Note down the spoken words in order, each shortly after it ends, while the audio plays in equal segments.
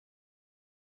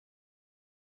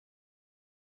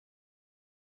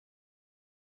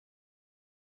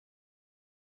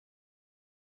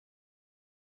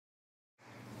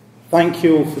Thank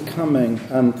you all for coming,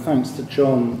 and thanks to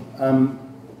John.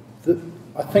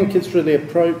 I think it's really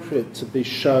appropriate to be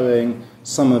showing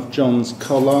some of John's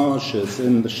collages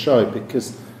in the show,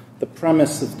 because the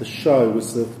premise of the show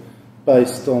was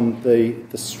based on the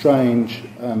strange,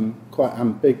 quite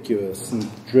ambiguous and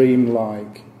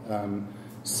dreamlike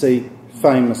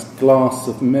famous glass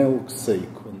of milk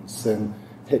sequence in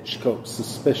Hitchcock's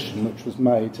Suspicion, which was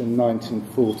made in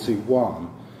 1941.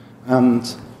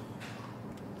 And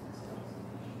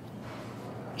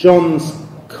John's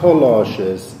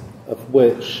collages, of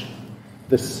which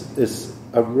this is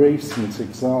a recent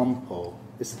example,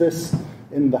 is this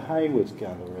in the Hayward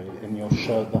Gallery, in your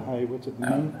show at the Hayward at the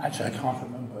moment? Actually, I can't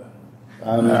remember.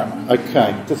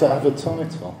 Okay, does it have a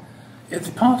title? It's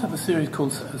part of a series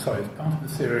called, it's part of a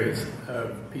series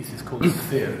of pieces called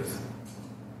Spheres.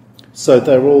 So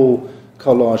they're all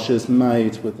collages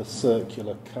made with a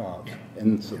circular cut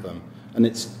into them, and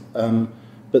it's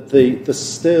but the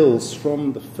stills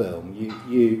from the film,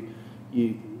 you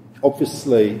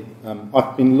obviously,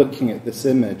 I've been looking at this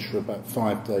image for about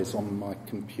 5 days on my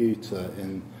computer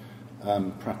in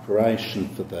preparation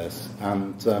for this,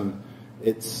 and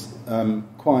it's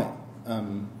quite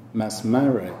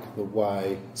mesmeric the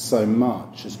way so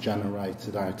much is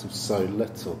generated out of so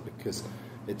little, because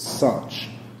it's such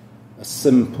a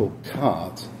simple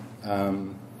cut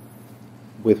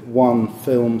with one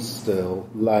film still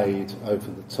laid over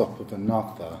the top of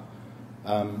another,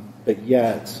 but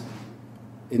yet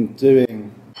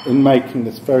in making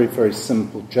this very, very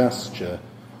simple gesture,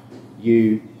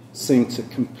 you seem to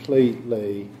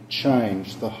completely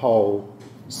change the whole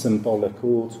symbolic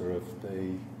order of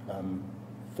the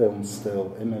film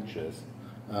still images.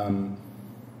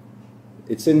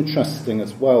 It's interesting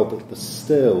as well that the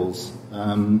stills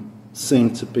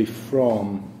seem to be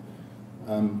from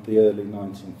the early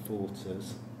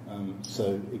 1940s,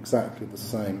 so exactly the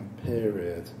same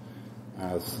period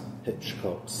as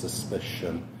Hitchcock's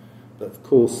Suspicion. But of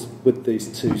course, with these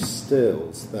two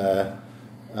stills, they're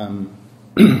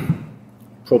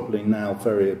probably now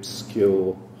very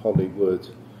obscure Hollywood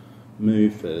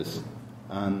movies,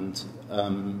 and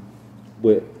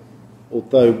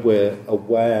although we're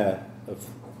aware of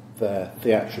their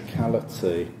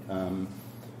theatricality,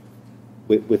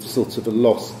 with sort of a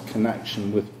lost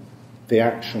connection with the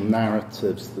actual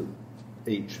narratives that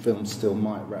each film still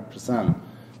might represent.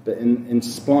 But in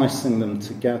splicing them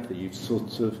together, you've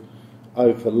sort of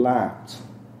overlapped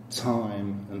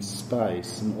time and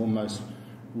space and almost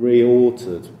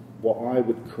reordered what I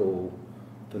would call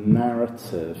the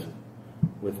narrative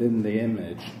within the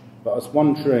image. But I was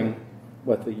wondering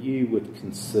whether you would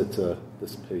consider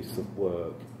this piece of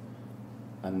work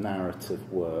a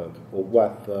narrative work, or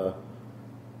whether,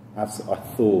 as I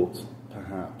thought,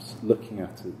 perhaps, looking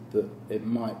at it, that it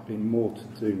might be more to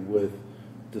do with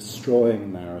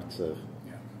destroying narrative.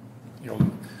 Yeah,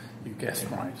 you guessed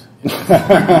right.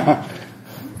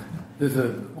 There's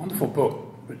a wonderful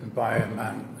book written by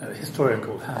a historian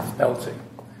called Hans Belting,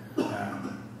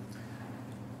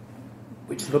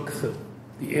 which looks at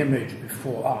the image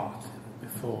before art,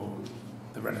 before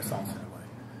the Renaissance in a way.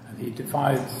 And he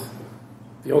divides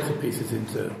the altarpieces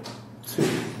into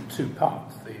two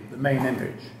parts. The main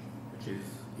image, which is,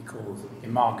 he calls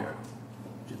imago,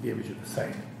 which is the image of the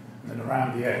saint. And then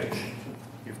around the edge,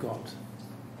 you've got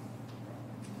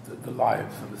the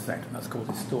lives of the saint, and that's called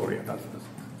historia. That's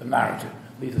the narrative.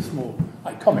 These are small,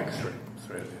 like comic strips,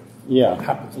 really, of what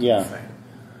happens to the saint.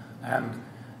 And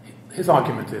his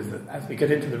argument is that as we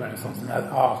get into the Renaissance and as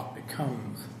art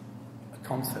becomes a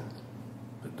concept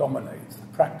that dominates the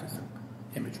practice of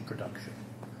image production,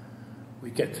 we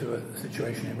get to a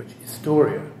situation in which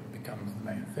historia becomes the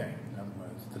main thing. In other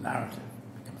words, the narrative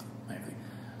becomes the main thing,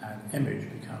 and image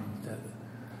becomes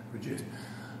reduced.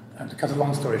 And to cut a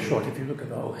long story short, if you look at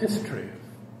the whole history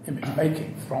of image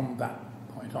making from that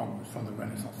point onwards, from the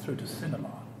Renaissance through to cinema,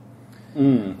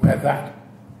 where that,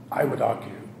 I would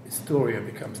argue, historia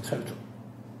becomes total.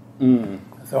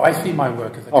 So I see my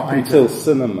work as a up kind until of...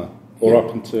 cinema, or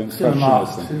up until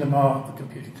Impressionism? Cinema, the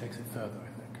computer takes it further,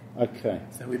 I think. Okay.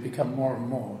 So we become more and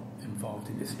more involved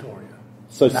in historia.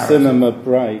 So narrative. cinema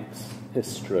breaks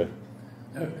history?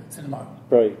 No, cinema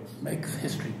makes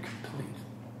history complete.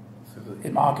 So the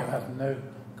imago has no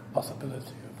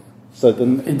possibility of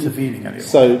intervening anymore.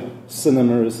 So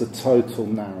cinema is a total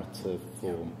narrative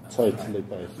form, totally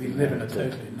based. We live in a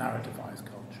totally narrativized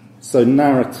culture. So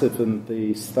narrative and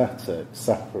the aesthetic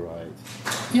separate.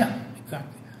 Yeah,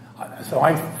 exactly. So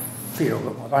I feel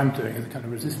that what I'm doing is a kind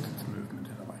of resistance movement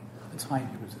in a way, a tiny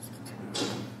resistance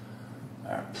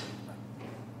movement.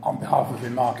 On behalf of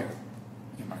imago,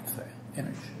 you might say,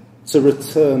 image. to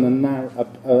return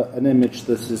an image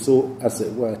that is, as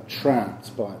it were,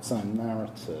 trapped by its own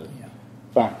narrative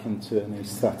back into an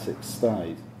aesthetic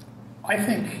state? I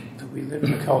think that we live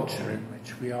in a culture in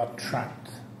which we are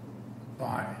trapped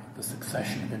by the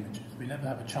succession of images. We never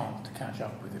have a chance to catch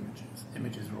up with images.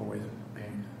 Images are always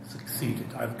being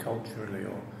succeeded, either culturally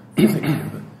or physically,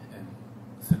 in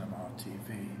cinema,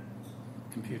 TV,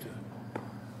 computer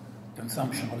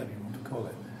consumption, whatever you want to call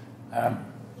it.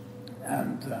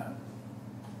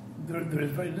 There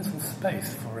is very little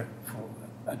space for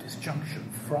a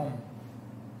disjunction from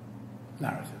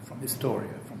narrative, from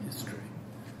historia, from history,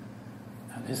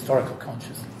 and historical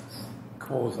consciousness,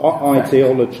 cause and effect.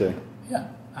 Ideology. Yeah,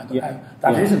 and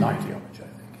that is an ideology, I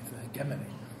think. It's a hegemony.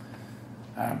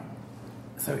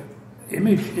 So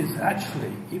image is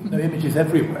actually, even though image is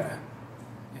everywhere,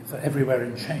 it's everywhere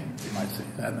in chains, you might say,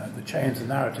 and the chains are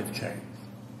narrative chains.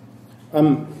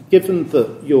 Given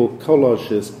that your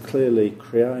collages clearly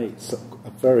creates a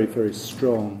very, very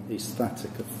strong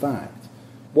aesthetic effect,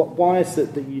 why is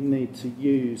it that you need to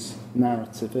use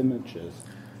narrative images?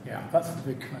 Yeah, that's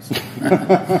the big question.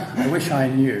 I wish I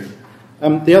knew.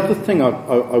 The other thing I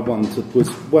wondered was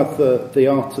whether the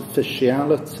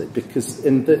artificiality, because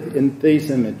in these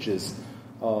images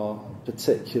are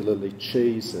particularly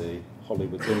cheesy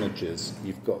Hollywood images.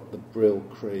 You've got the Brill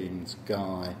creams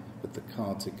guy with the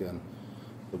cardigan,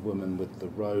 the woman with the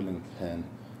rolling pin,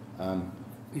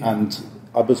 and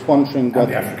I was wondering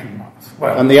whether the African mask.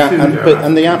 Well, and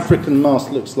the African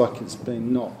mask looks like it's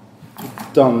been not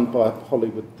done by a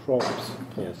Hollywood props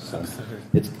person.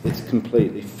 It's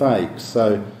completely fake.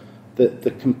 So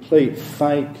the complete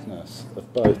fakeness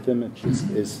of both images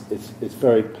is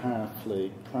very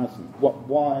powerfully present.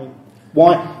 Why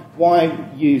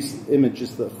use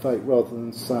images that are fake rather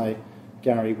than, say,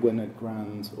 Gary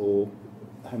Winogrand or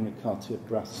Henry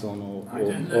Cartier-Bresson or I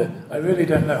don't know. I really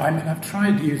don't know. I mean, I've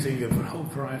tried using a whole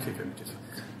variety of images.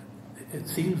 It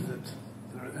seems that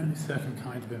there are only certain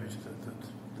kinds of images that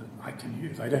I can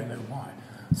use. I don't know why.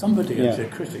 Somebody, a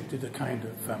critic, did a kind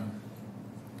of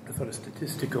a sort of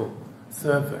statistical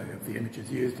survey of the images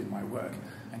used in my work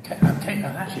and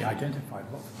actually identified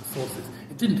lots of the sources.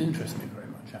 It didn't interest me very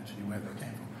much, actually, where they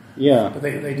came from. Yeah, but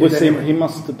they did anyway. He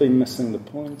must have been missing the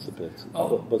point a bit.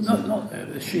 Oh, not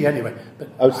she anyway. But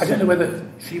I don't know whether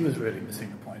she was really missing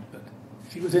the point, but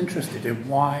she was interested in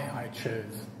why I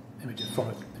chose images from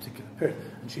a particular period.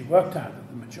 And she worked out that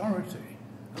the majority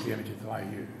of the images that I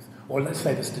use, or let's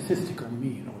say the statistical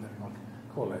mean, or whatever you want to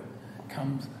call it,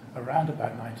 comes around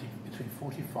about between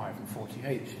 45 and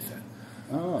 48, she said.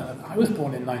 Oh. I was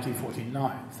born in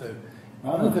 1949, so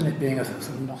rather than it being a sort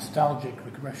of nostalgic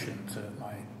regression to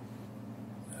my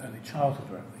early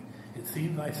childhood or anything, it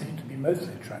seemed I seemed to be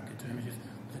mostly attracted to images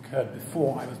that occurred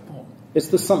before I was born. Is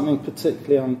there something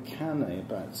particularly uncanny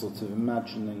about sort of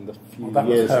imagining the few years... Well, that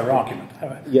was her argument.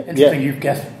 Interesting you've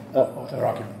guessed what her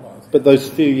argument was. But those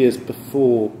few years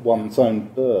before one's own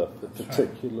birth,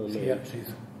 particularly... Right.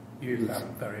 She's used that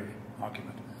very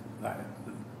argument, the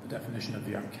definition of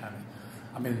the uncanny.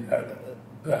 I mean,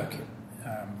 Burke,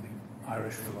 the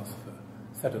Irish philosopher,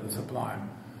 said of the sublime,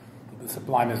 that the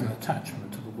sublime is an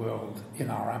attachment to the world in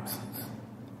our absence.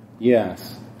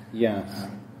 Yes.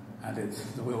 And it's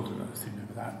the wilderness,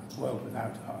 the world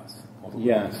without us, or the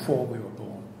world before we were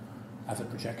born, as a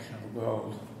projection of the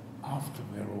world after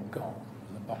we're all gone,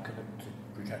 an apocalyptic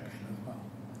projection as well.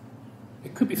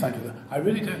 It could be something that I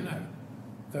really don't know.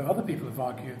 Though other people have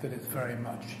argued that it's very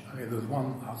much. I mean, there was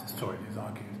one art historian who's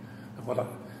argued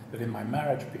that in my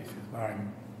marriage pieces, where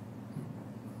I'm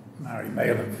marrying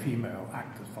male and female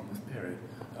actors from this period,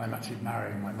 I'm actually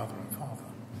marrying my mother and father.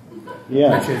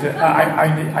 Yeah. Which is,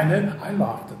 I know, I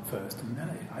laughed at first, and then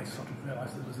I sort of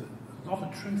realised there was a lot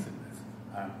of truth in this.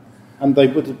 And they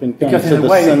would have been going because to in the a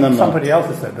way, cinema. Somebody else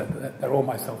has said that they're all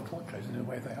my self-portraits, in a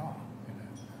way they are,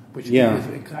 which is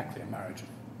exactly a marriage of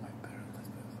my parents, I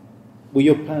suppose. Were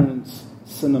your parents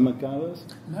cinema goers?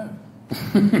 No.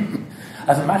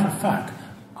 As a matter of fact,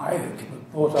 I was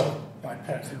brought up by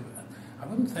parents who, I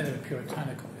wouldn't say they were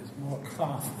puritanical, it's more a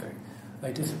class thing.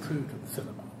 They disapproved of the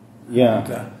cinema. Yeah.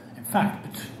 And, in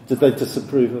fact... Did they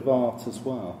disapprove of art as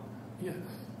well? Yes,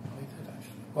 they did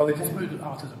actually. Well, they disapproved of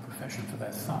art as a profession for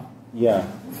their son. Yeah,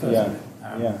 firstly.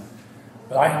 yeah.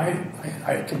 But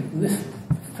I can list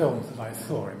the films that I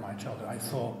saw in my childhood. I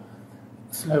saw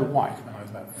Snow White when I was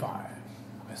about 5.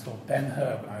 I saw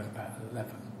Ben-Hur when I was about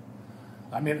 11.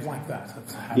 I mean, it was like that.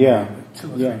 That's how 2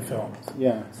 or 3 films.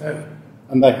 Yeah. So,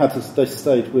 and they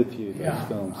stayed with you, those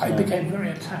films. I became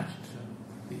very attached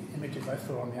to the images I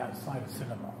saw on the outside of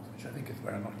cinemas, which I think is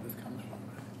where a lot of this comes from.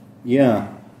 Yeah.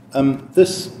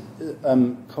 This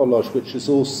collage, which is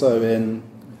also in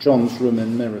John's room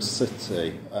in Mirror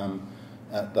City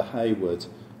at the Hayward.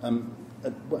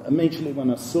 Immediately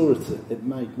when I saw it, it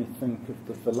made me think of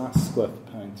the Velasquez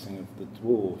painting of the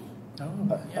dwarf.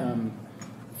 Oh, yeah.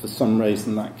 For some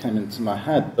reason that came into my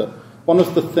head. But one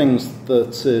of the things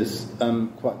that is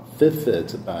quite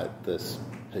vivid about this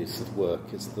piece of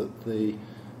work is that the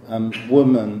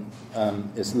woman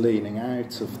is leaning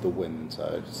out of the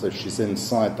window, so she's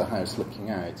inside the house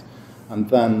looking out, and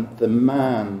then the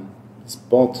man's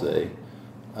body,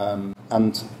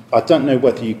 and I don't know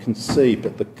whether you can see,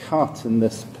 but the cut in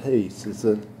this piece is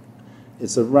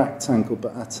a rectangle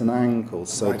but at an angle.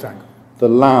 So right angle. The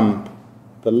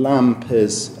lamp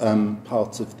is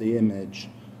part of the image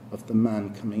of the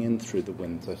man coming in through the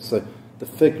window. So the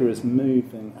figure is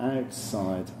moving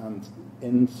outside and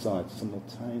inside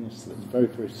simultaneously. It's very,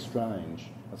 very strange.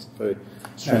 That's very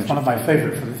strange. It's one of my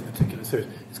favourites from this particular series.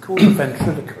 It's called The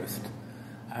Ventriloquist,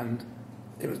 and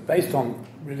it was based on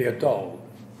really a doll,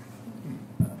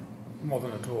 more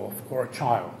than a dwarf, or a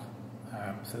child.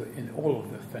 So in all of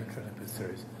the Ventriloquist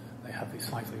series, they have these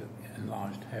slightly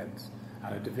enlarged heads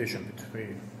and a division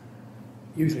between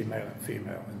usually male and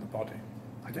female in the body.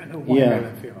 I don't know why male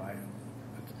and female,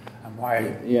 and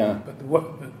why. Yeah. But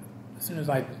as soon as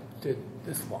I did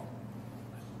this one,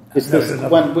 is this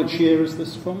which year is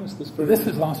this from? Is this from? This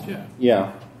was last year.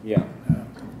 Yeah. Yeah.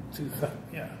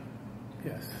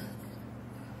 Yes.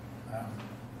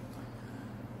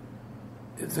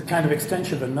 It's a kind of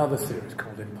extension of another series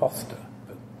called Imposter.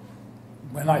 But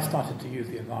when I started to use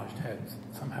the enlarged heads,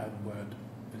 somehow the word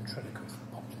ventriloquist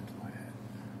popped into my head.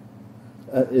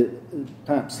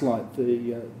 Perhaps like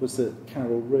was it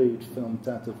Carol Reed film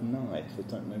Dead of Night? I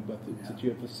don't know whether, did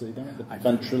you ever see that? The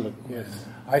ventriloquist. Yes.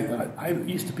 I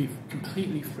used to be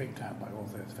completely freaked out by all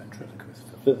those ventriloquist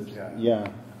films. Yeah.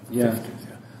 The 50s,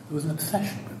 yeah. There was an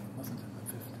obsession with them, wasn't it, in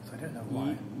the 50s? I don't know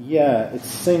why. Yeah, it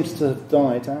seems to have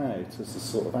died out as a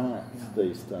sort of act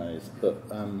these days, but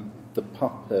the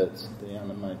puppet, the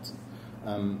animated...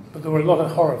 but there were a lot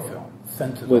of horror films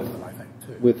centred on them, I think,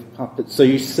 too. With puppets. So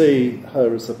you see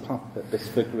her as a puppet, this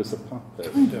figure as a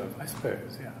puppet? Kind of, I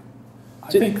suppose, yeah.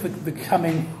 I think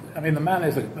the man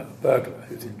is a burglar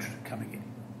who's coming in,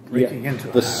 breaking into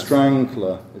a The house.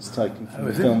 Strangler is taken from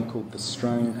a film called The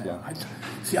Strangler. Yeah.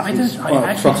 I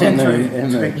actually tend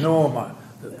to ignore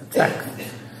the text.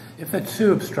 If they're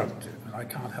too obstructive and I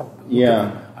can't help but look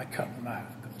at them, I cut them out.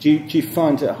 Do you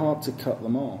find it hard to cut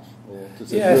them off? Or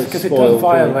does it yes, because it does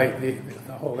violate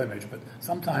the whole image, but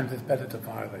sometimes it's better to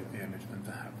violate the image than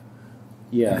to have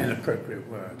an inappropriate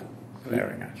word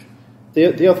glaring at you.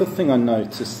 The other thing I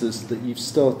noticed is that you've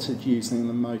started using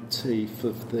the motif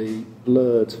of the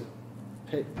blurred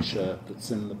picture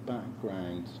that's in the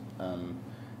background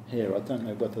here. I don't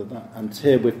know whether that... And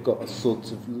here we've got a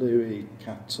sort of Louis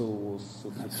XIV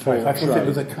sort of That's right. I thought it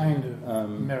was a kind of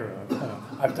mirror of her.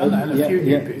 I've done that in a few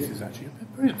new pieces, actually. You've been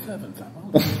very observant, Sam.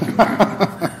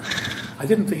 I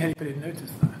didn't think anybody had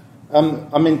noticed that.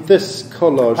 I mean, this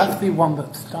collage... That's the one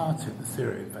that started the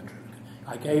series, Ventriloquist.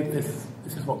 I gave this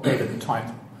is what gave it the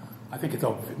title. I think it's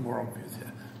more obvious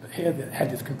here. But here the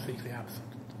head is completely absent.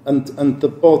 And the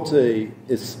body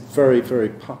is very, very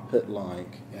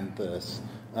puppet-like in this.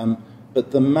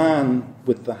 But the man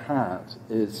with the hat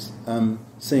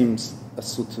seems a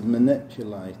sort of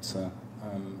manipulator,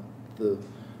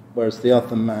 whereas the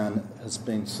other man has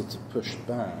been sort of pushed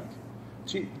back.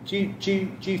 Do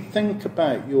you think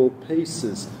about your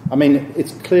pieces? I mean,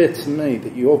 it's clear to me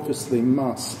that you obviously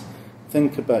must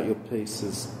think about your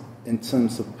pieces in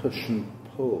terms of push and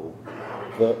pull,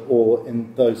 or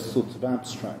in those sorts of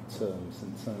abstract terms,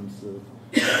 in terms of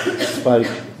space,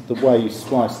 the way you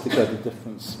splice together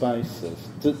different spaces.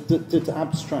 Did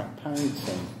abstract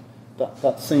painting,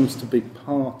 that seems to be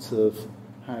part of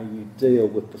how you deal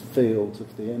with the field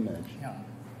of the image. Yeah,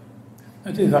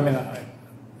 it is. I mean,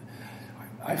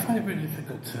 I find it really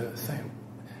difficult to say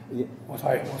what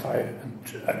I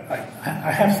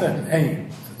have certain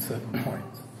aims at certain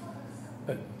points,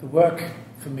 but the work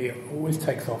for me always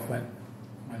takes off when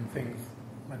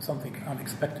something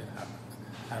unexpected happens,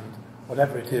 and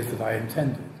whatever it is that I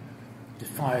intended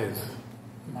defies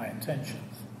my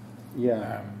intentions.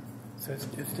 Yeah. So it's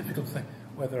difficult to say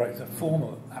whether it's a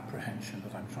formal apprehension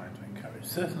that I'm trying to encourage.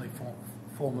 Certainly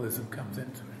formalism comes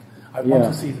into it. I want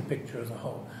to see the picture as a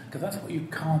whole, because that's what you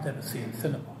can't ever see in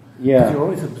cinema. Because you're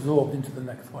always absorbed into the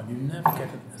next one. You never get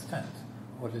a sense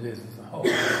of what it is as a whole.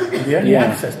 And the only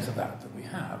access to that we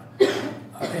have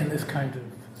are in this kind of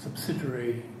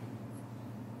subsidiary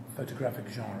photographic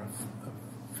genre of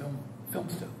film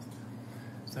stills.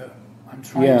 So I'm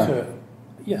trying to,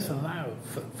 allow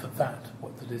for that,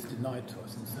 what that is denied to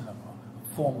us in cinema,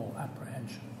 a formal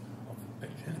apprehension of the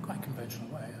picture. in a quite conventional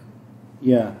way.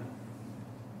 Yeah.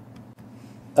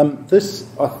 This,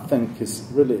 I think, is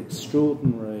really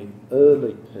extraordinary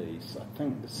early piece. I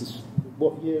think this is,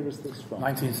 what year is this from?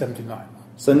 1979.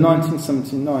 So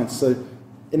 1979. So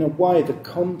in a way, the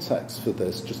context for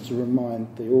this, just to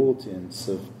remind the audience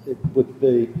of, it would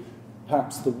be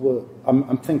perhaps the work,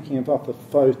 I'm thinking of other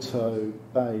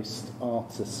photo-based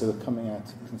artists who are coming out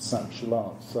of conceptual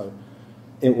art, so,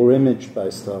 or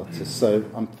image-based artists. So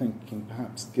I'm thinking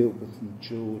perhaps Gilbert and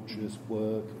George's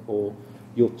work, or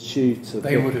your tutor.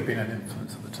 They would have been an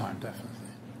influence at the time, definitely.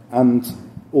 And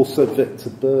also Victor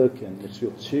Bergin was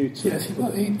your tutor. Yes,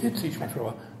 he did teach me for a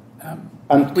while.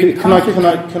 And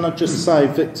can I just say,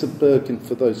 Victor Bergin,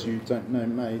 for those of you who don't know,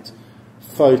 made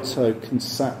photo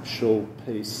conceptual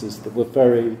pieces that were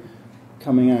very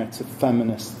coming out of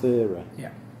feminist theory.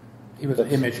 Yeah, he was an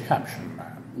image caption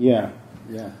man. Yeah,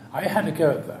 yeah. I had a go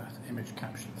at that, image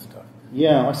caption stuff.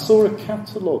 Yeah, I saw a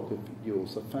catalogue of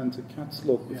yours. I found a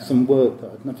catalogue with some work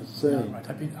that I'd never seen.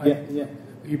 Yeah, right.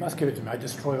 You must give it to me. I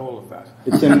destroy all of that.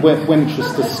 It's in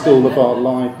Winchester School of Art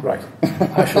Library.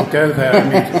 Right. I shall go there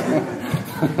immediately.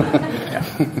 Yeah.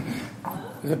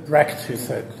 There's a Brecht who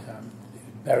said,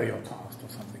 bury your past or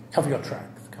something. Cover your tracks.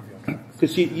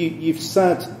 Because you've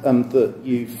said that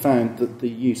you found that the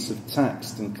use of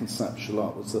text in conceptual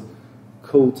art was a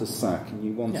cul-de-sac, and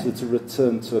you wanted to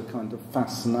return to a kind of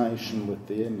fascination with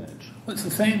the image. Well, it's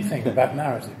the same thing about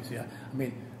narratives. Yeah, I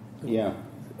mean,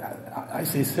 I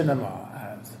see cinema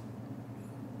as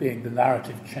being the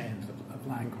narrative chains of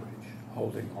language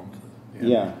holding on to.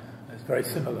 It's very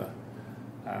similar.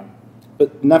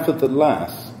 But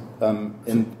nevertheless,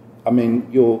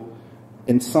 you're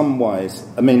in some ways.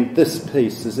 I mean, this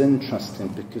piece is interesting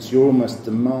because you're almost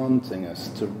demanding us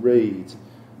to read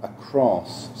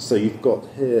across. So you've got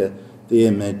here the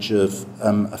image of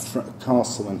a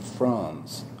castle in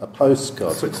France, a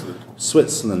postcard.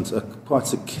 Switzerland,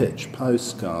 quite a kitsch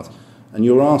postcard. And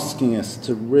you're asking us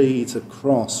to read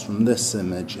across from this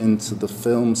image into the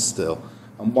film still.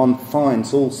 And one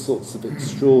finds all sorts of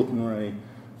extraordinary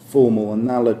formal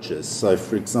analogies. So,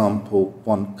 for example,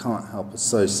 one can't help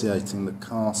associating the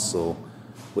castle,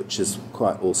 which is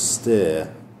quite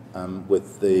austere,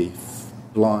 with the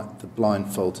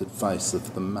blindfolded face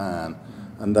of the man,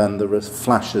 and then there are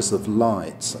flashes of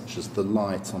light, such as the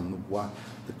light on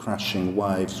the crashing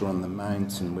waves or on the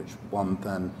mountain, which one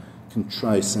then can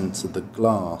trace into the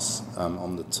glass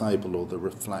on the table or the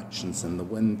reflections in the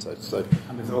window. So,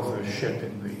 and there's also a ship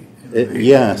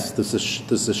yes, there's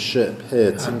a ship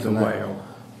here to and connect. A whale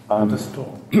and a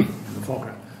storm in the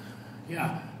foreground.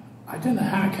 Yeah, I don't know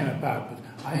how it came about,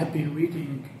 but I had been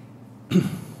reading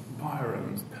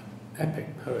Byron's epic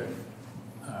poem,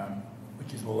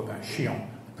 which is all about Chillon,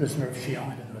 the prisoner of Chillon.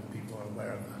 I don't know if people are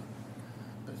aware of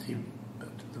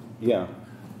that,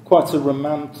 quite a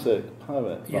romantic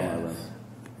poet, Byron.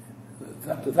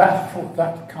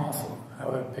 That castle,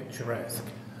 however picturesque,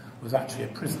 was actually a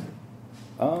prison.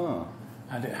 Ah.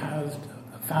 And it housed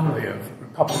a family of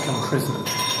Republican prisoners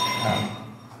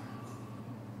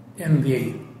in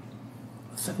the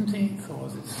 17th or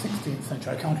was it 16th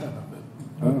century? I can't remember,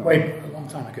 but way a long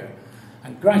time ago.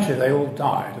 And gradually they all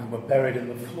died and were buried in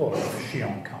the floor of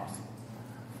Chillon Castle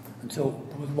until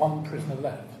there was one prisoner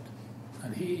left.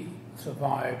 And he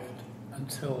survived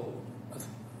until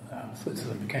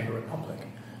Switzerland became a republic,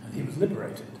 and he was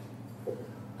liberated.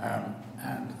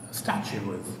 And a statue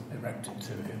was erected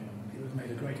to him. He was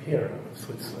made a great hero of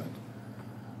Switzerland.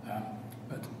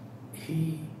 But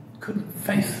he couldn't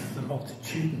face the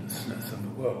multitudinousness of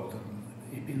the world, and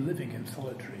he'd been living in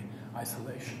solitary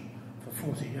isolation for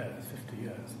 40 years, 50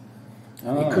 years.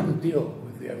 And he couldn't deal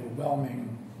with the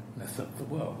overwhelmingness of the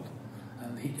world,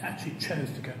 and he actually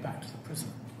chose to go back to the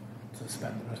prison to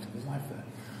spend the rest of his life there.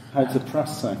 How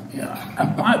depressing. Yeah,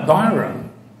 and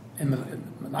Byron, in the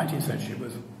 19th century,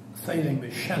 was sailing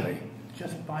with Shelley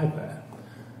just by there,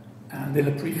 and in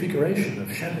a prefiguration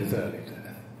of Shelley's early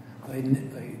death, they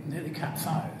nearly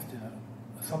capsized in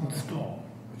a sudden storm,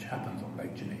 which happens on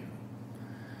Lake Geneva.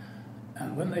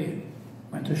 And when they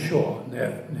went ashore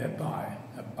nearby,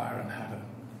 Byron had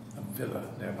a villa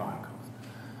nearby, of course,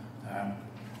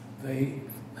 they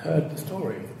heard the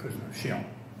story of the prisoner of Chillon,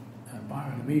 and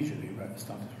Byron immediately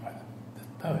started to write this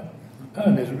poem. The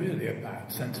poem is really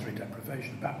about sensory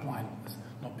deprivation, about blindness,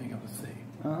 not being able to see.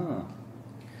 Ah.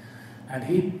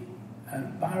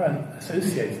 And Byron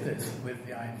associates this with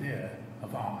the idea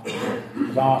of art.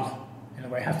 That art, in a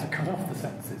way, has to cut off the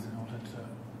senses in order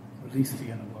to release the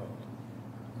inner world.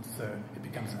 And so it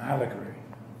becomes an allegory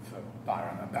for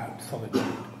Byron about solitude.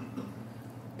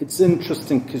 it's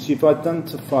interesting because you've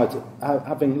identified,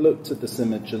 having looked at this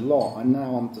image a lot, I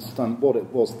now understand what it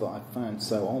was that I found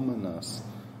so ominous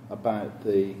about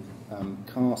the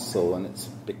castle, and it's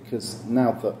because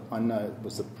now that I know it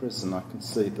was a prison, I can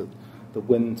see that the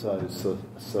windows are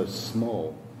so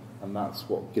small, and that's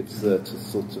what gives it a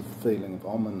sort of feeling of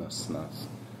ominousness.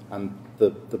 And the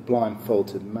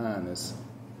blindfolded man is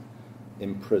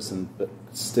imprisoned, but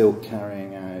still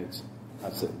carrying out,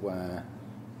 as it were,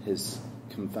 his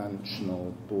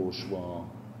conventional bourgeois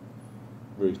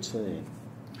routine.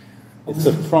 It's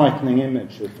a frightening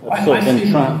image of sort of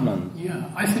entrapment.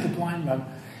 I see the blind man.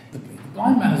 The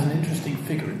blind man is an interesting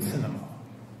figure in cinema.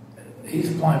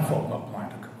 He's blindfolded, not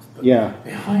blind, of course. But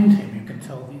behind him, you can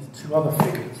tell these two other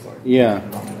figures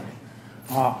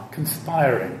are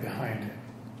conspiring behind him.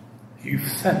 You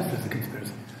sense there's a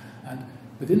conspiracy. And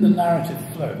within the narrative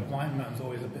flow, the blind man's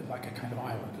always a bit like a kind of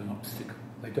island, an obstacle.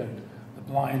 The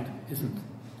blind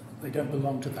they don't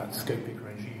belong to that scopic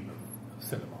regime of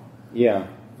cinema. Yeah.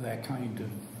 They're kind of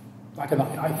like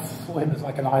I saw him as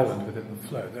like an island within the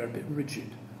flow. They're a bit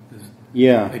rigid.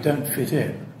 They don't fit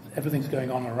in. Everything's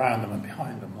going on around them and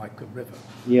behind them, like a river.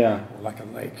 Or like a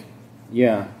lake.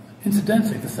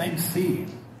 Incidentally, the same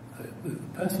scene, the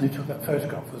person who took that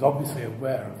photograph was obviously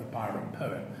aware of the Byron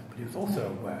poem, but he was also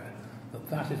aware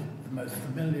that is the most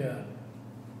familiar.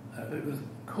 It was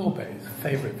Courbet's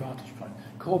favourite vantage point.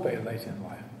 Courbet, late in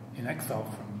life, in exile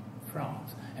from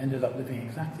France, ended up living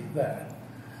exactly there,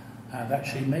 and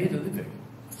actually made a living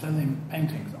selling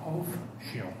paintings of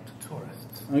Gion to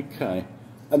tourists. Okay.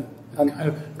 And kind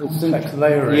of complex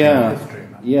layering of history.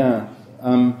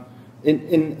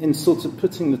 In sort of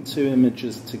putting the two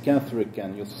images together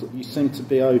again, you seem to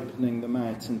be opening them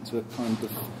out into a kind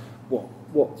of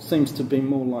what seems to be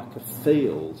more like a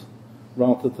field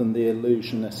rather than the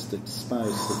illusionistic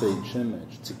space of each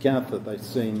image. Together they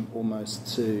seem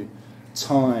almost to,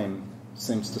 time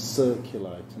seems to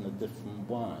circulate in a different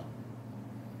way.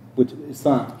 Is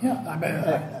that...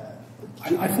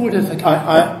 I thought as a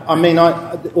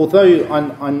kind although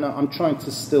I'm trying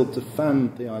to still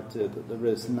defend the idea that there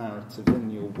is narrative in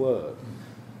your work,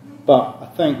 but I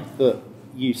think that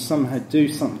you somehow do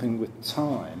something with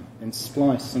time in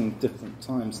splicing different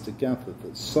times together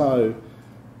that so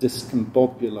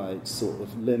discombobulates sort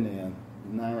of linear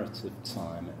narrative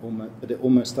time. It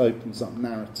almost opens up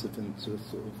narrative into a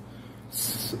sort of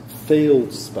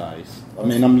field space. I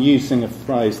mean, I'm using a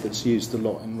phrase that's used a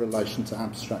lot in relation to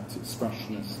abstract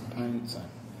expressionist painting.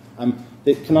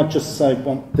 Can I just say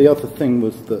the other thing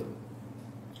was that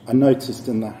I noticed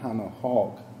in the Hannah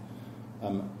Hogg,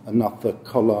 another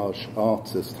collage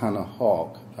artist, Hannah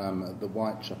Hogg, at the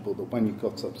Whitechapel, that when you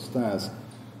got upstairs,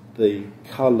 the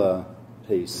colour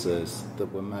pieces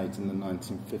that were made in the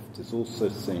 1950s also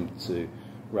seemed to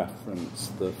reference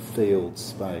the field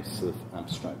space of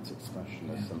abstract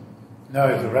expressionism. No,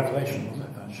 it was a revelation, wasn't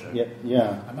it, that show?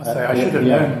 Yeah. I must say, I should have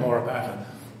known more about it.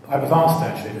 I was asked,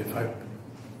 actually, if I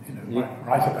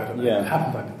write about it. It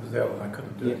happened I was ill and I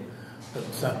couldn't do it. But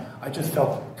I just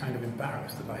felt kind of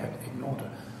embarrassed that I had ignored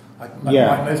her. Like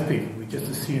most people, we just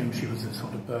assumed she was a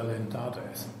sort of Berlin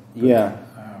Dadaist.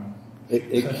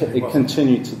 It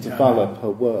continued to develop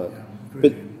her work.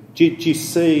 But do you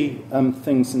see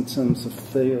things in terms of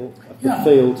field? The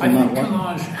field I think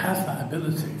collage has that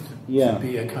ability to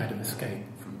be a kind of escape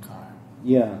from time.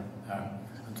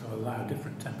 And to allow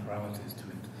different temporalities to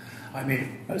it. I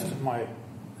mean, most of my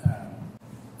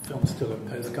film still and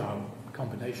postcard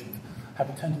combinations have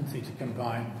a tendency to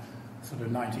combine sort of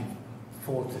 1940s,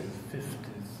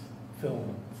 50s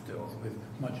film stills with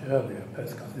much earlier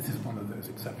postcards. This is one of those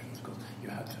exceptions, because you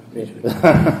had to immediately.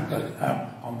 But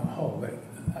on the whole,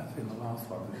 that's in the last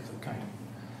one. It's a kind of,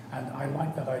 and I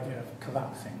like that idea of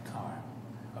collapsing time.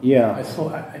 I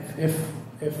thought if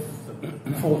the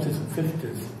 40s and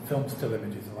 50s film still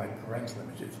images are like parental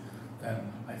images, then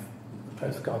the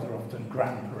postcards are often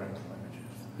grandparental images.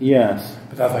 Yes.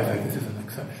 But as I say, this is an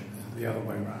exception. This is the other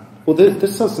way around. Well,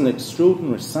 this has an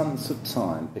extraordinary sense of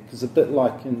time, because a bit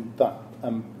like in that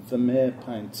Vermeer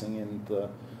painting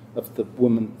of the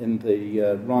woman in the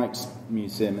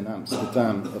Rijksmuseum in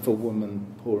Amsterdam, of a woman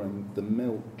pouring the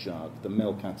milk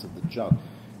out of the jug.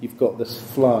 You've got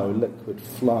this liquid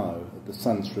flow at the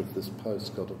centre of this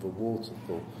postcard of a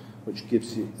waterfall, which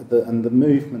gives you and the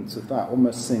movement of that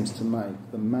almost seems to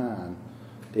make the man,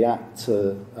 the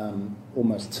actor,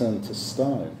 almost turn to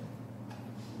stone.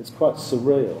 It's quite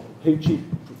surreal.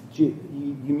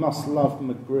 You must love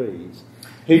Magritte.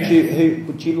 Who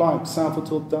would you like,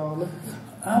 Salvador Dali?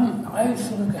 I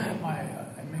sort of have my.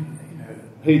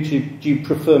 Who do you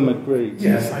prefer, Magritte?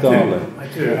 Yes, I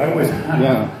Dali? do. I always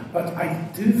have. But I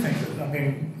do think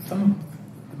that, some of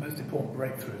the most important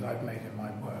breakthroughs I've made in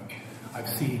my work.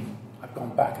 I've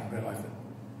gone back and realised that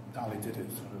Dali did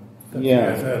it sort of 30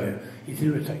 years earlier. He's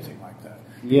irritating like that.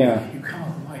 Yeah. You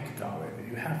can't like Dali, but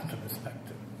you have to respect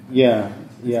him. Yeah,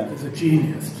 yeah. He's a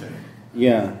genius too.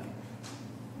 Yeah.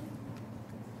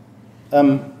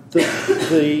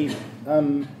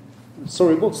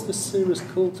 Sorry, what's the series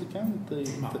called again?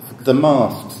 The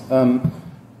Masks.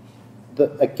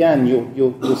 Again,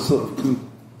 you're sort of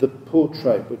the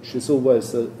portrait, which is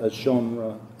always a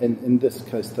genre. In this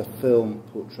case, the film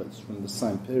portraits from the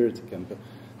same period again, but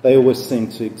they always seem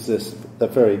to exist. They're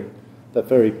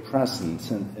very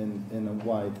present in a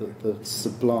way that the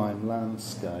sublime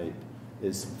landscape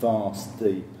is vast,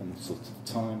 deep, and sort of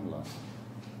timeless.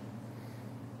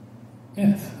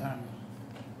 Yes.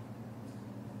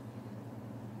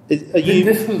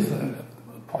 This was a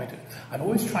point. I'm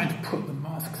always trying to put the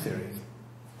Mask series,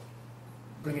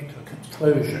 bring it to a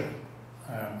closure.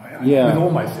 With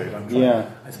all my series, I'm trying.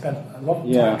 I spent a lot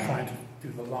of time trying to do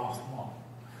the last one.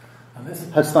 And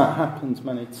has that happened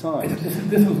many times?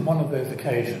 This was one of those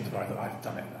occasions where I've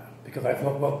done it now, because I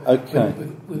thought, well,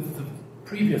 with the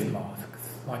previous masks,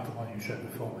 like the one you showed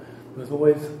before, there was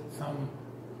always some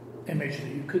image that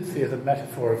you could see as a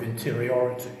metaphor of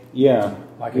interiority. Yeah.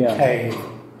 Like a cave,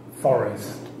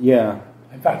 forest. Yeah.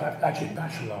 In fact, actually,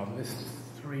 Bachelard lists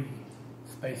 3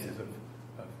 spaces of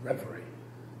reverie,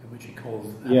 in which he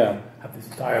calls have this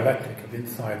dialectic of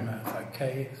inside man, like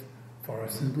caves,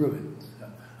 forests, and ruins.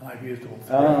 And I've used all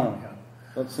 3.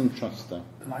 That's interesting.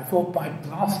 And I thought by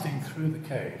blasting through the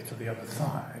cave to the other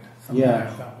side,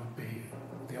 somehow that would be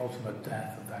the ultimate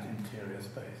death of that interior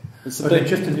space. But it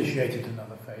just initiated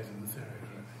another phase of the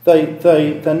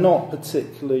series. They're not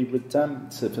particularly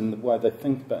redemptive in the way they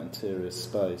think about interior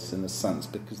space, in a sense,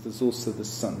 because there's also this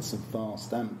sense of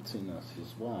vast emptiness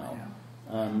as well,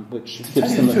 which gives them. To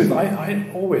tell you the truth,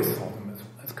 I always saw them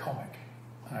as comic,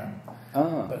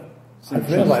 but I've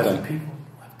realised that people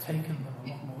have taken them a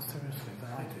lot more seriously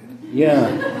than I did. Yeah,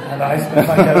 and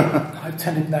I've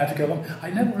tended now to go along.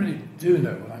 I never really do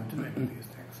know what I'm doing with these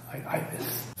things. I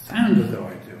sound as though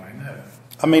I do. I know.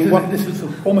 I mean, this is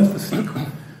almost the sequel.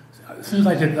 As soon as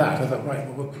I did that, I thought, right,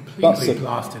 well, we'll completely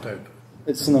blast it open.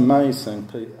 It's an amazing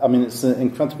piece. I mean, it's an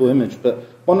incredible image, but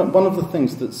one of the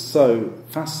things that's so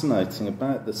fascinating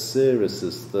about this series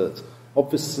is that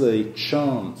obviously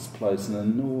chance plays an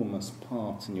enormous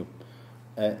part in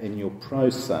your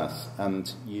process,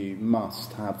 and you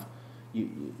must have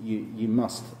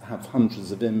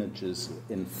hundreds of images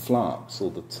in flux all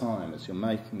the time as you're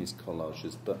making these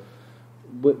collages, but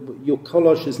your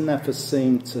collages never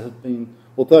seem to have been,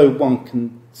 although one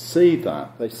can see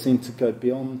that, they seem to go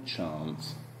beyond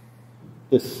chance.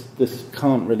 This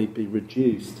can't really be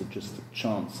reduced to just a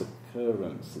chance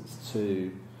occurrence. It's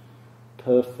too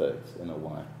perfect in a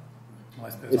way.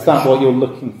 Well, is that what you're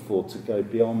looking for, to go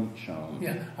beyond chance?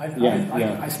 Yeah,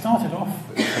 I started off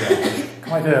with collage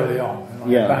quite early on, and I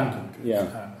abandoned it.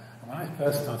 When I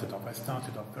first started off,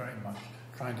 very much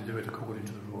trying to do it according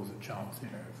to the rules of chance,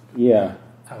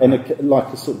 like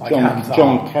a sort of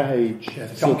John Cage.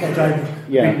 Yes, John Cage.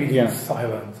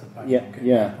 Silence.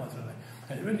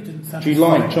 And it really didn't sound. Do you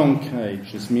like John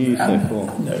Cage's music?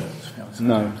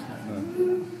 No.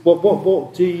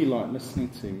 What do you like listening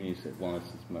to music-wise?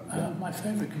 My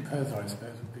favourite composer, I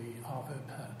suppose, would be Arvo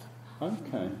Pärt.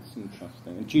 Okay, that's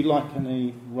interesting. And do you like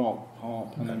any rock,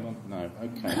 pop, anyone? No.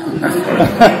 Okay.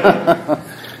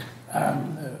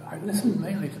 I listen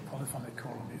mainly to polyphonic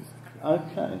choral music.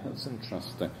 Okay, that's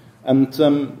interesting. And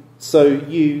so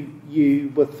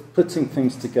you were putting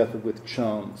things together with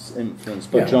chance influence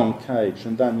by John Cage,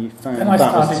 and then you found that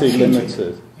was too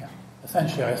limited. Yeah,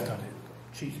 essentially I started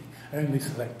cheating, only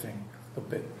selecting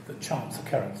the chance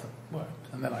occurrence that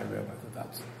worked, and then I realised that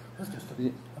was just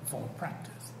a form of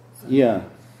practice. So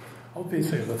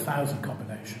obviously there are 1,000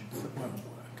 combinations that won't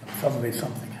work, and suddenly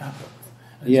something happens.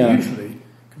 And it's usually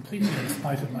completely in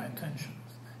spite of my intentions.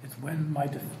 It's when my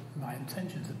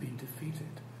intentions have been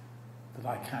defeated that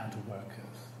I counter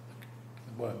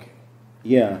working.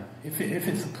 Yeah. If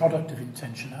it's a product of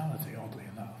intentionality, oddly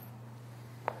enough,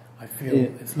 I feel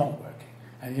it's not working.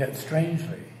 And yet,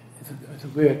 strangely, it's a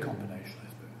weird combination, I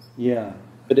suppose. Yeah.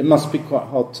 But it must be quite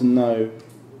hard to know.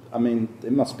 I mean,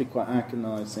 it must be quite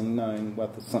agonising knowing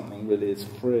whether something really is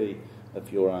free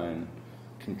of your own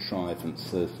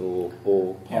contrivances or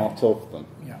part of them.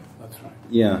 Yeah, that's right.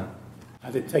 Yeah.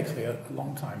 And it takes me a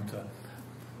long time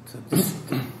to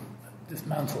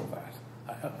dismantle that.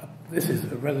 This is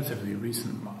a relatively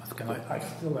recent mask, and I've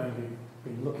still only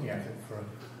been looking at it for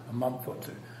a month or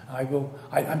two. And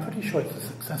I'm pretty sure it's a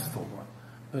successful one,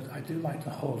 but I do like to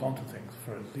hold on to things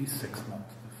for at least 6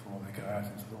 months before they go out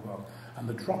into the world. And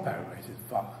the dropout rate is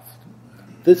vast.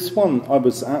 This one I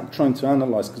was trying to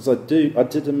analyse, because I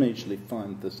did immediately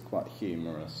find this quite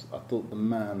humorous. I thought the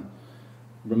man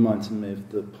reminded me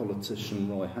of the politician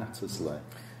Roy Hattersley.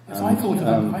 Yes, I thought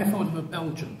of a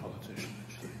Belgian politician,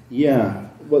 actually. Yeah,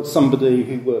 well, somebody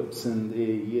who works in the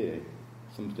EU,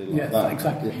 somebody like yes, that. Yes,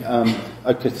 exactly. Yeah.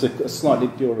 Okay, so a slightly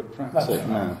bureaucratic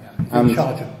man. Yeah. In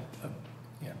charge of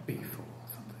beef or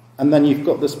something. And then you've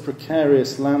got this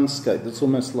precarious landscape that's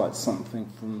almost like something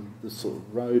from the sort of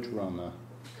Roadrunner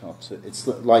cartoon. It's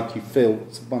like you feel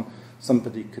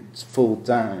somebody could fall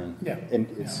down. Yeah. And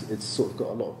it's sort of got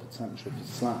a lot of potential for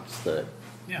slapstick.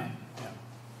 Yeah.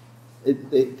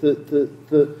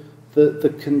 The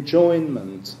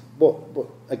conjoinment. What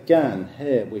again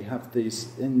here we have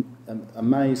these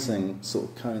amazing sort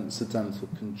of coincidental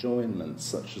conjoinments,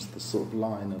 such as the sort of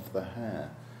line of the hair.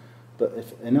 But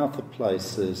if in other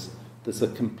places there's a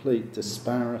complete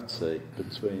disparity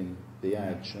between the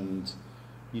edge, and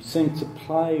you seem to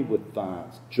play with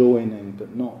that, joining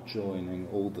but not joining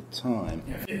all the time.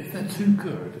 Yeah, if they're too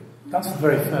good, that's the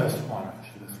very first one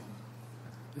actually.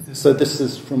 This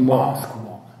is from what? Mask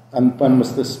 1. And when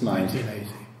was this made?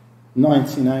 1980.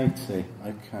 1980,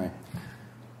 okay.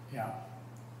 Yeah,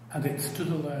 and it stood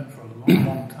alone for a long,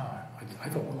 long time. I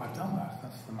thought, well, I've done that.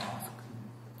 That's the mask.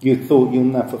 You thought you'll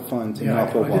never find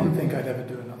another one? I didn't think I'd ever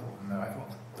do another one. No, I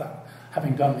thought that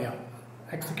having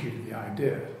executed the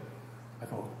idea, I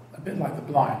thought a bit like The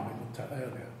Blind we looked at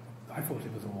earlier. I thought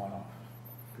it was a one-off.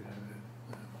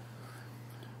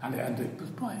 And it was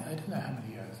probably, I don't know how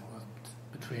many years it was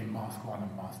between Mask 1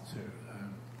 and Mask 2.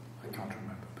 I can't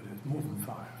remember, but it was more than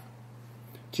 5.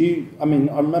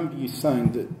 I remember you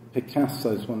saying that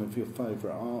Picasso is one of your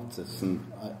favourite artists, and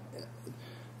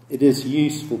it is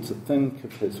useful to think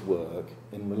of his work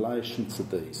in relation to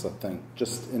these, I think,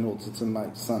 just in order to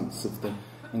make sense of the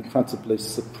incredibly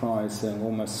surprising,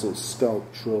 almost sort of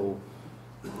sculptural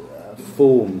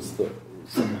forms that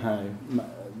somehow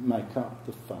make up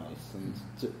the face. And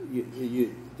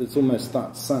there's almost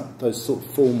those sort of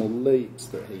formal leaps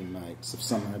that he makes have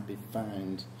somehow been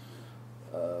found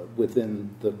within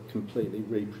the completely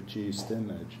reproduced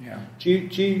image. Yeah. Do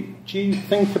you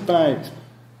think about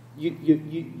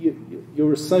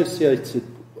you're associated?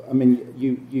 I mean,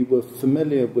 you were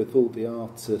familiar with all the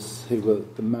artists who were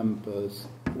the members.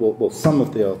 Well, some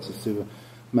of the artists who were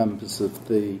members of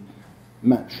the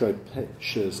Metro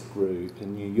Pictures group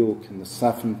in New York in the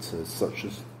 70s, such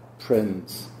as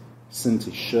Prince,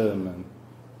 Cindy Sherman,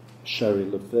 Sherry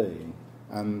Levine,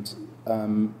 and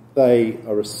they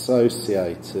are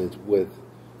associated with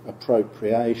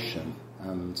appropriation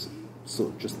and sort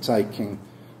of just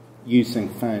using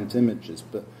found images.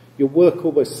 But your work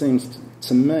always seems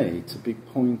to me to be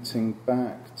pointing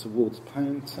back towards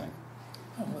painting.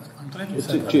 Oh, well, I'm glad you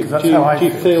said that. Do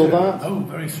you feel that? Oh,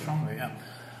 very strongly, yeah.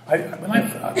 When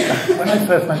I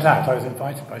first went out, I was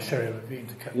invited by Sherry Levine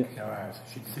to go out.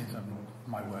 She'd seen some of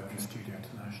my work in Studio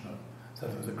International, so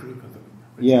there was a group of them.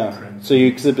 Yeah, so you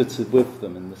exhibited with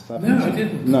them in the 70s? No, I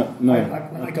didn't. No.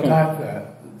 When I got out there,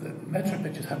 the Metro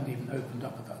Pictures hadn't even opened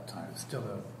up at that time. It was still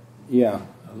a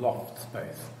loft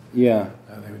space. Yeah.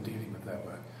 They were dealing with their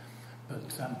work.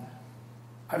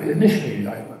 But initially,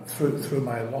 I threw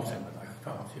my lot in, but I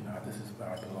felt, this is where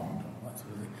I belonged and that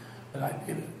sort of thing. But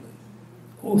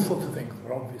all sorts of things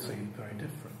were obviously very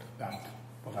different about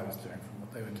what I was doing from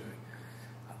what they were doing.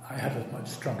 I had a much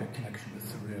stronger connection with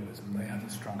surrealism. They had a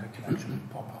stronger connection with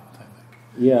pop art, I think.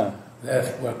 Yeah. Their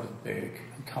work was big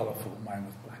and colourful. Mine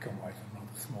was black and white and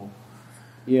rather small.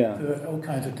 Yeah. There were all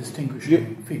kinds of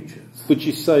distinguishing features. Would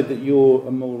you say that you're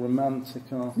a more romantic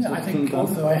artist? Yeah, I think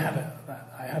also I had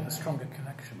a stronger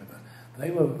connection with them.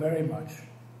 They were very much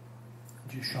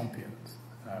Duchampians.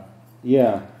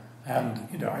 Yeah. And,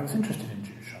 I was interested in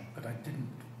Duchamp, but I didn't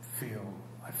feel...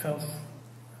 I felt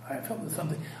there's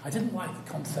something... I didn't like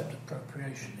the concept of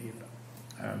appropriation either.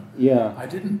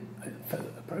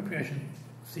 Appropriation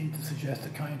seemed to suggest a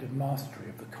kind of mastery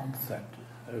of the concept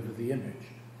over the image.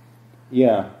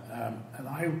 Yeah. And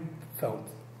I felt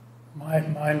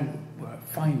mine were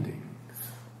findings.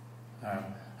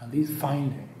 And these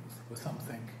findings were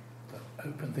something that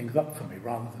opened things up for me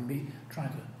rather than me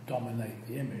trying to dominate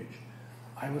the image.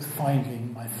 I was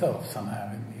finding myself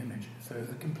somehow in the images. So it was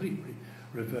a completely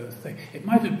reverse thing. It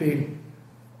might have been,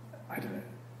 I don't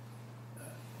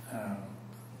know,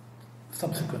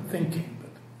 subsequent thinking,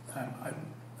 but I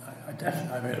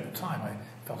definitely, at the time, I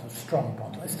felt a strong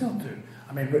bond. I still do.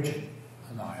 I mean, Richard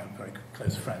and I are very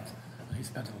close friends, and he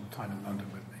spent a lot of time in London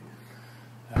with me.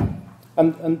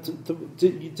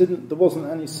 There wasn't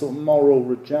any sort of moral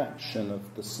rejection of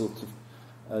the sort of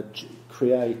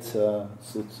creator,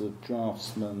 sort of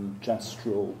draftsman,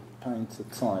 gestural painter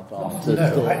type artist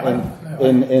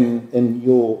in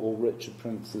your or Richard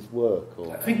Prince's work?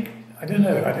 Or I don't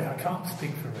know. I can't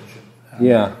speak for Richard.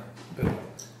 Yeah. But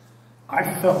I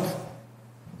felt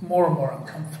more and more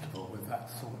uncomfortable with that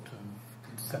sort of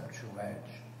conceptual edge.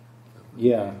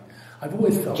 Yeah. I've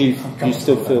always felt do you uncomfortable.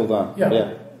 still feel that?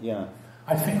 Yeah. Yeah.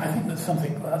 I think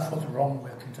that's what's wrong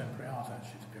with contemporary art,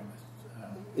 actually, to be honest.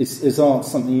 Is art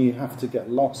something you have to get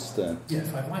lost in?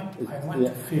 Yes, I'd like to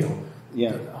feel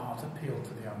that art appealed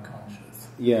to the unconscious.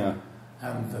 Yeah.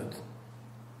 And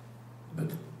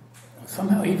but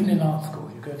somehow, even in art school,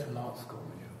 you go to an art school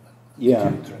and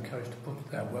students are encouraged to put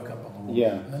their work up on the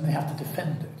wall, and then they have to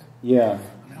defend it. Yeah.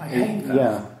 I hate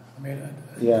that.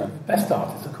 Yeah. The best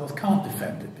artists, of course, can't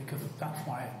defend it because that's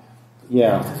why the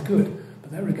art is good,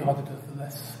 but they're regarded as the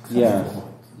less successful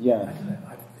ones. Yeah. I don't know.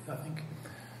 I think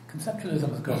conceptualism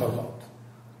has got a lot.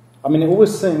 I mean, it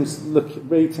always seems,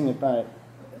 reading about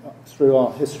through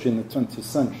art history in the 20th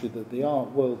century, that the art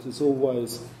world is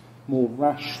always more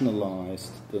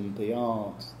rationalised than the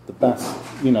art, the best,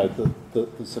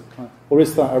 there's a kind, or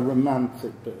is that a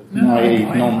romantic bit of naive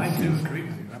nonsense? I do agree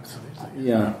with you, absolutely.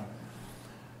 Yeah.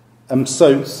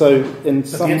 So in but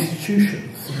some... the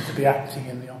institutions seem to be acting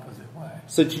in the opposite way.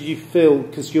 So do you feel,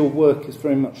 because your work is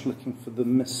very much looking for the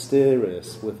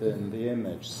mysterious within the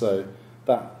image, so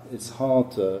that it's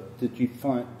harder, did you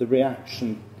find the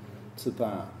reaction to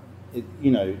that?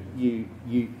 Your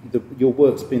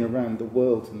work's been around the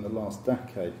world in the last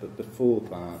decade, but before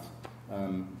that,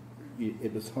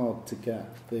 it was hard to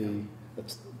get the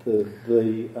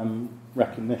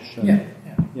recognition.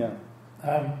 Yeah.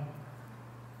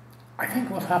 I think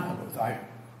what happened was I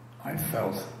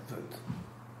felt that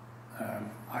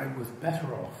I was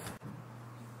better off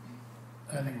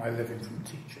earning my living from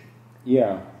teaching.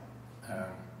 Yeah.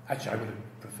 Actually, I would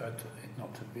have preferred it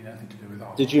not to have been anything to do with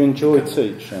art. Did you enjoy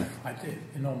teaching? I did,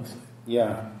 enormously.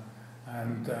 Yeah. I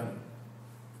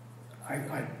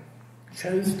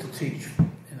chose to teach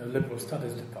in a liberal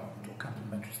studies department or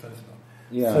complementary studies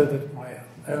department so that my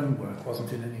own work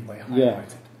wasn't in any way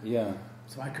highlighted. Yeah.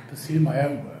 So I could pursue my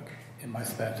own work in my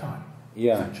spare time,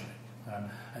 essentially. And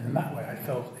in that way I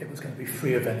felt it was going to be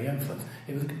free of any influence.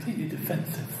 It was a completely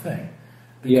defensive thing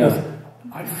because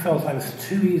I felt I was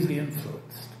too easily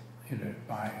influenced,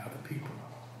 by other people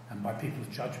and by people's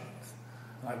judgments.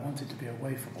 And I wanted to be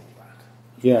away from all that.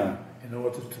 Yeah. In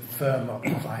order to firm up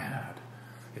what I had.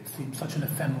 It seemed such an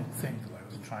ephemeral thing that I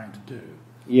was trying to do.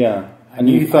 Yeah. And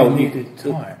you felt I needed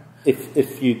time.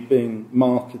 If you'd been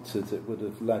marketed, it would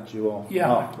have led you off.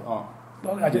 Up.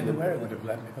 Well, I don't know where it would have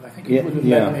led me, but I think it would have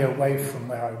led me away from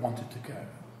where I wanted to go.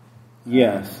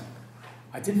 Yes.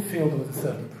 I did feel there was a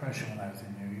certain pressure when I was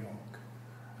in New York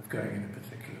of going in a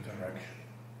particular direction.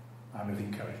 I was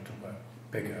encouraged to work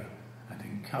bigger and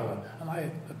in colour, and I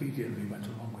obediently went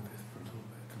along with this for a little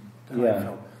bit. And then I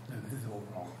felt, no, this is all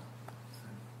wrong. So.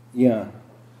 Yeah.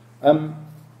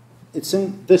 This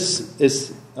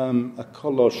is a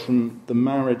collage from the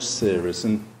Marriage series,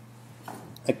 and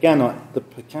again, the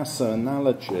Picasso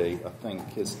analogy, I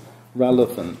think, is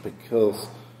relevant because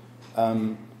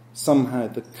somehow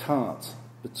the cut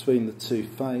between the two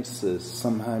faces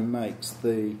somehow makes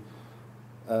the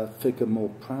figure more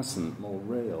present, more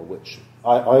real, which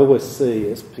I always see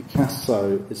as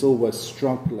Picasso is always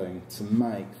struggling to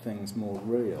make things more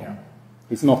real. Yeah.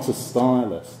 He's not a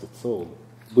stylist at all.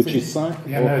 Would you say?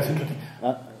 Yeah, no, it's interesting.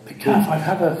 Picasso, I've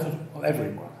had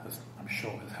everyone, I'm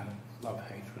sure, has had a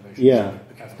love-hate relationship with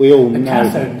Picasso. We all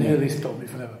Picasso know. nearly stopped me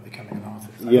from ever becoming an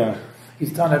artist.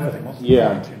 He's done everything. What's the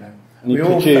point, And he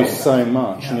produced so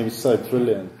much, and he was so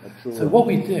brilliant. So what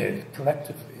we did,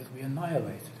 collectively, is we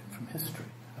annihilated him from history,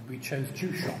 and we chose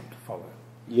Duchamp to follow.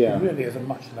 Yeah. He really is a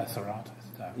much lesser artist.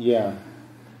 Yeah.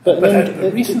 But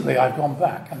recently I've gone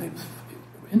back, and it was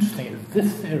interesting, it was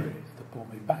this series that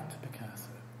brought me back to Picasso.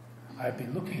 I had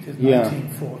been looking at his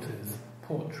 1940s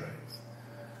portraits,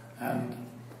 and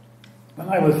when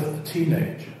I was a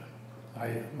teenager,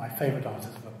 my favourite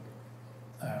artists were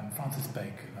Francis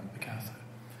Bacon and Picasso.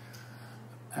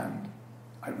 And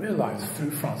I realised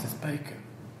through Francis Bacon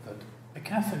that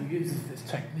Picasso uses this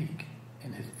technique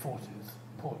in his 40s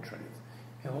portraits.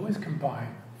 He'll always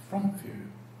combine front view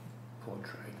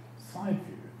portrait, side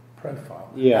view,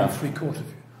 profile, and three-quarter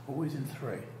view, always in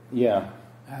three. Yeah.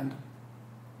 And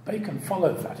Bacon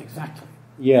follows that exactly.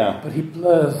 Yeah. But he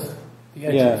blurs the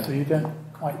edges so you don't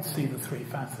quite see the three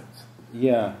facets.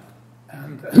 Yeah.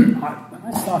 And when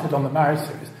I started on the Marriage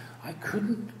series, I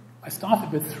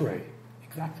started with three,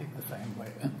 exactly the same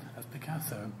way as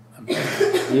Picasso and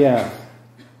Bacon. Yeah.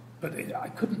 but it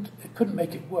couldn't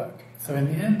make it work. So in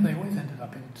the end, they always ended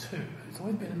up in two. It's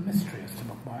always been a mystery as to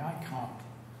why I can't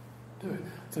do it.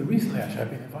 So recently, actually, I've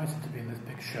been invited to be in this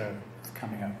big show that's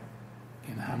coming up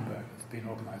in Hamburg. It's been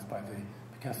organised by the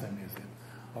Picasso Museum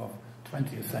of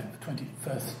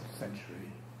 21st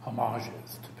century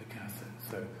homages to Picasso.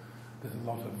 So there's a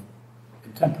lot of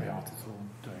contemporary artists all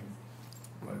doing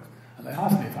work. And they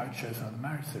asked me if I would show some of the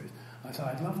marriage series. I said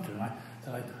I'd love to. And I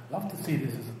said I'd love to see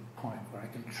this as a point where I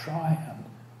can try and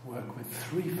work with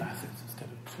three facets instead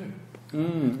of two.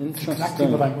 Interesting. It's exactly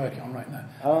what I'm working on right now.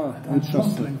 Oh, and I'm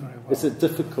not doing very well. Is it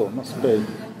difficult? Must be.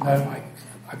 No,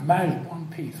 I've managed one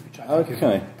piece, which I think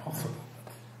is possible.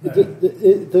 No.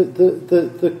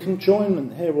 The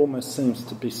conjoinment here almost seems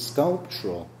to be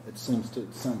sculptural. It seems to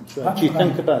accentuate. Do you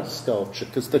think about sculpture?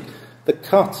 Because the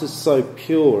cut is so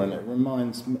pure, and it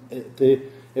reminds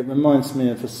me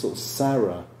of a sort of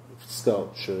Sarah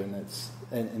sculpture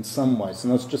in some ways.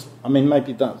 And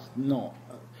maybe that's not,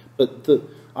 but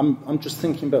I'm just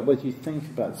thinking about whether you think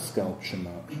about sculpture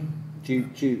much. Who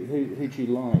do you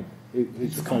like?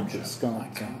 Who's your favourite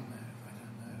sculptor?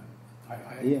 I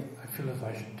feel as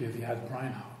I should do the Ad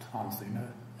Reinhardt answer. You know,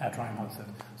 Ad Reinhardt said,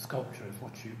 "Sculpture is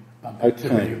what you bump into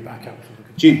when you back up to look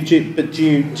at."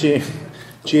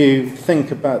 Do you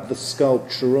think about the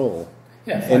sculptural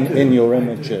in your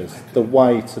images, the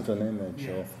weight of an image?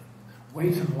 Yes.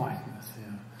 Weight and lightness,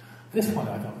 yeah. This one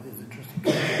I thought is interesting.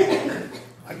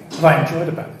 What I enjoyed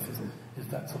about this is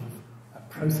that sort of a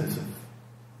process of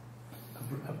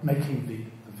making the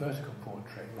vertical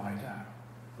portrait lie down,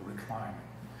 the reclining.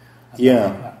 And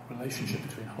that relationship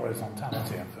between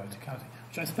horizontality and verticality,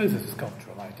 which I suppose is a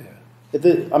sculptural idea.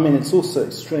 It's also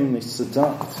extremely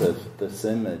seductive, this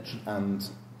image, and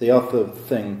the other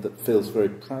thing that feels very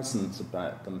present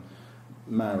about the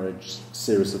marriage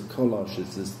series of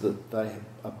collages is that they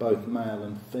are both male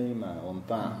and female, and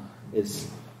that is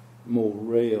more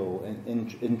real. And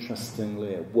interestingly,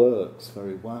 it works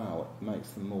very well. It makes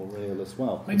them more real as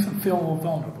well. It makes them feel more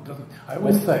vulnerable, doesn't it? I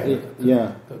always say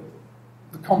that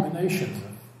the combinations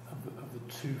of the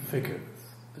two figures,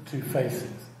 the two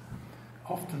faces,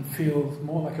 often feels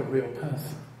more like a real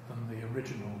person than the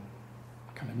original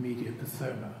kind of media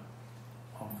persona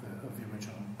of the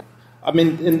original.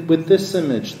 With this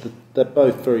image, they're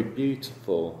both very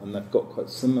beautiful and they've got quite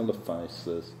similar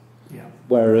faces. Yeah.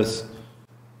 Whereas,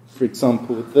 for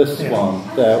example, with this one,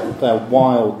 they're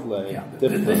wildly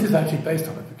different. This is actually based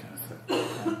on a Picasso.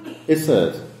 Is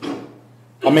it?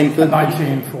 The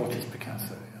 1940s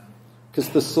Picasso, yeah. Because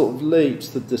the sort of leaps,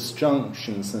 the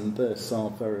disjunctions in this are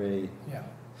very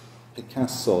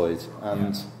Picassoid,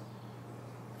 and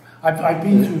I've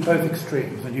been through both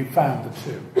extremes, and you found the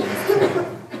two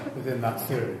within that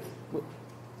series.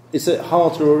 Is it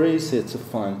harder or easier to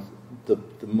find the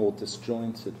more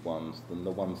disjointed ones than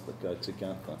the ones that go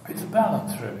together? It's a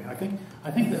balance, really. I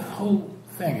think the whole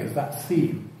thing is that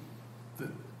theme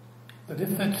that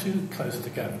if they're too close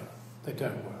together, they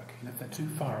don't work, and if they're too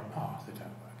far apart, they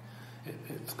don't work.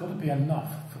 It's got to be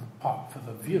enough for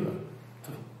the viewer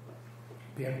to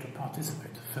be able to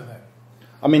participate, to fill in.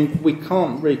 We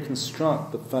can't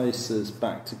reconstruct the faces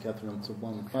back together into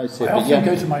one face here. I often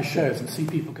go to my shows and see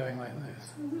people going like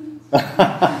this.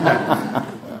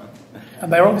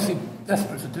 And they're obviously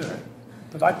desperate to do it.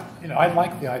 But I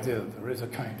like the idea that there is a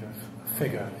kind of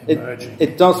figure emerging.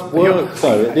 It does work,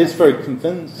 though. It is very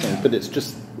convincing, but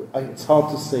it's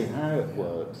hard to see how it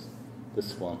works,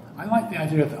 this one. I like the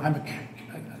idea that I'm a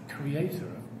creator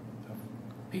of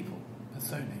people,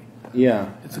 personae. Yeah.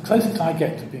 It's the closest I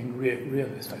get to being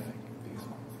realist, I think, these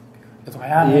ones. Because I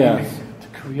am aiming to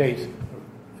create a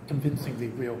convincingly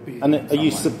real being. And are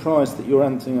you surprised that you're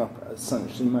ending up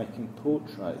essentially making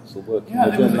portraits or working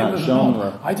within that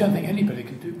genre? I don't think anybody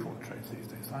can do portraits these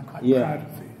days, so I'm quite proud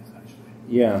of these, actually.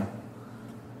 Yeah.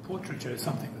 Portraiture is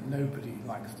something that nobody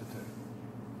likes to do.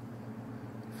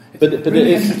 But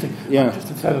really it is interesting. Just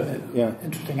to tell an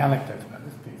interesting anecdote about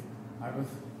this piece. I was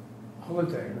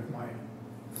holidaying with my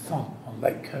son on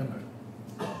Lake Como.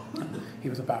 He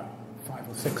was about 5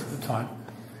 or 6 at the time,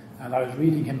 and I was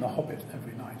reading him The Hobbit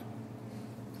every night.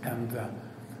 And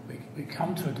we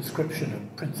come to a description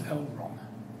of Prince Elrond.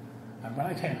 And when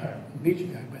I came home,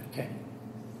 immediately I came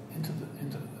into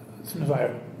as soon as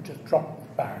I just dropped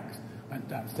the bags, went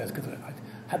downstairs, because I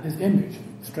had this image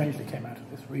that strangely came out of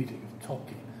this reading of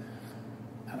Tolkien.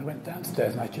 And I went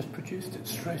downstairs and I just produced it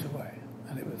straight away.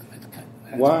 And it's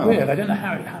weird. I don't know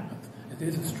how it happens. It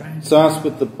is a strange So as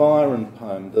with the Byron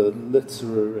poem, the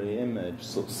literary image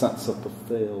sort of sets up a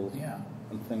field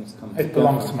and things come together. It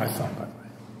belongs to my son, by the way.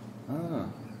 Ah,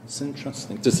 it's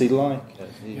interesting. Does he like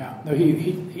it? No,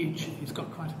 he's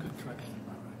got quite a good collection of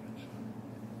my records.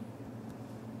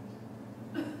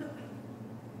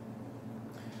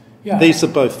 Yeah. These are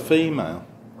both female.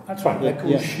 That's right, they're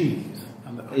called she's,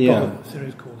 and I've got a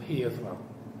series called He as well.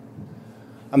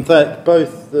 And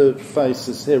both the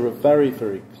faces here are very,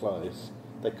 very close.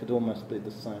 They could almost be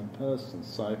the same person.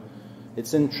 So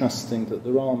it's interesting that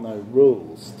there are no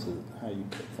rules to how you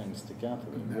put things together.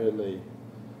 It really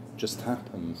just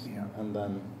happens. Yeah. And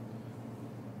then...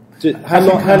 How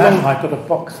long? I've got a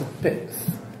box of bits.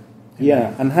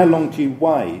 Yeah, and how long do you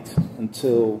wait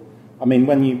until... I mean,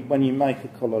 when you make a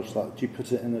collage like that, do you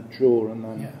put it in a drawer and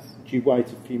then... Yes. Do you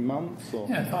wait a few months? Or?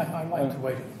 Yes, I like to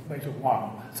wait a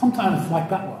while. Sometimes like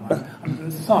that one. And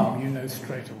there's some you know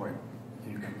straight away.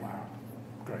 You go, wow,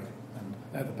 great. And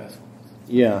they're the best ones.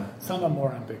 Yeah. Some are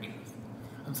more ambiguous.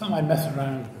 And some I mess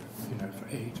around, for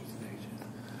ages and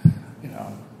ages.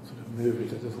 Sort of move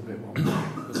it a little bit one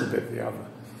way, a little bit the other.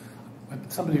 When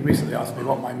somebody recently asked me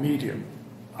what my medium,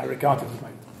 I regard it as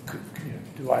my,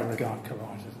 do I regard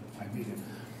collage as my medium?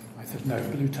 I said, no,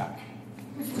 blue tack.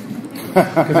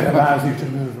 Because it allows you to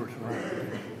move it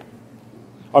around.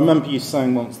 I remember you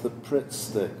saying once that Pritt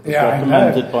stick was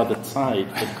recommended by the Tate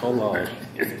for collage.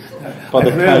 By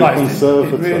the Tate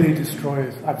Conservative. It really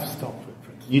destroys... I've stopped with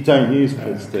Pritt. You don't use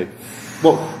Pritt stick.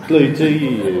 What glue do you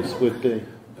use?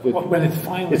 When it's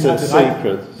finally... Is it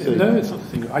secret? No, it's not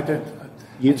secret. I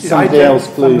don't... Somebody else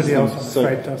glues them.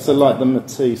 Does so like the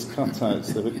Matisse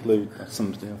cutouts, they were glued by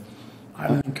somebody else.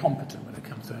 I'm incompetent when it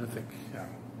comes to anything.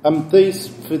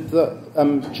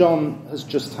 John has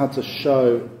just had a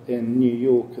show in New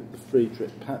York at the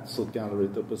Friedrich Petzel Gallery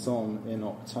that was on in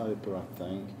October, I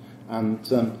think.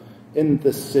 And in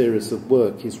this series of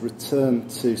work, he's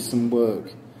returned to some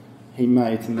work he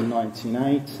made in the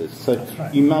 1980s. So that's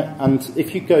right. And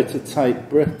if you go to Tate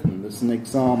Britain, there's an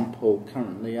example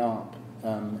currently up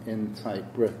in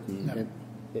Tate Britain. No.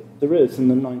 There is in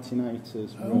the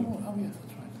 1980s room yes,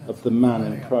 that's right. of the man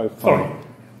in profile.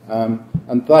 Sorry.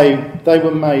 And they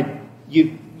were made.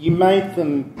 You made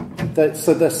them.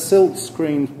 So they're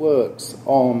silk-screened works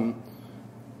on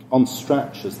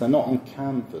stretchers. They're not on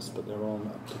canvas, but they're on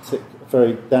a particular,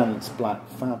 very dense black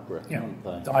fabric, aren't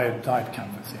they? Dyed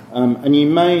canvas. Yeah. And you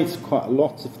made quite a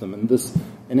lot of them. And there's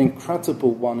an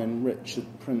incredible one in Richard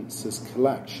Prince's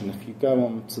collection. If you go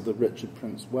on to the Richard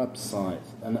Prince website,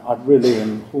 and I really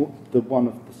am the one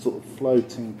of the sort of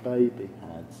floating baby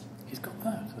heads. He's got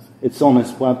that, has he? It's on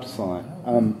his website.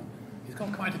 He's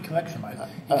got quite a collection.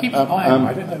 He keeps buying them.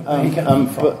 I don't know where he gets them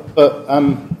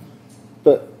from.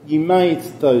 But you made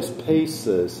those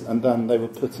pieces, and then they were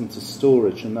put into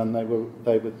storage, and then they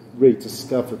were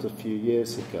rediscovered a few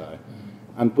years ago.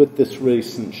 And with this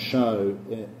recent show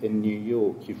in New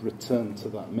York, you've returned to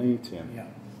that medium,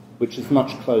 which is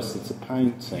much closer to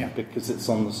painting because it's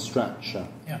on the stretcher.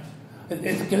 Yeah,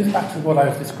 it goes back to what I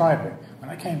was describing. When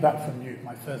I came back from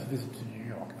my first visit to New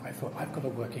York, I thought, I've got to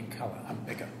work in colour. I'm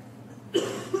bigger.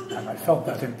 And I felt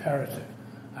that imperative.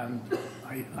 And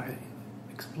I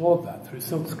explored that through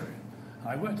silkscreen. And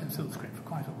I worked in silkscreen for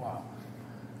quite a while.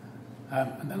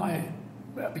 And then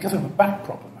because of a back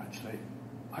problem, actually,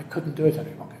 I couldn't do it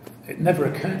any longer. It never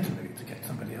occurred to me to get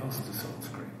somebody else to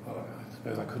silkscreen. Well, I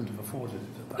suppose I couldn't have afforded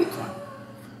it at that time.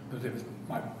 But it was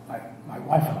my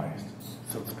wife and I used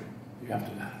to silkscreen. You have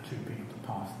to have two people to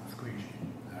pass the squeegee.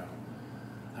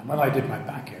 And when I did my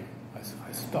backing,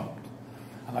 I stopped.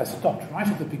 And I stopped right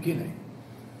at the beginning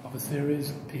of a series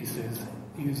of pieces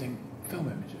using film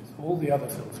images. All the other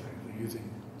silkscreens were using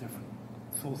different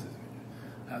sources.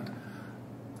 And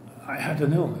I had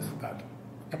an illness about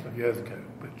a couple of years ago,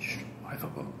 which I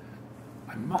thought, well,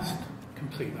 I must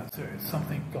complete that series.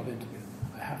 Something got into me.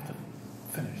 I have to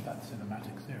finish that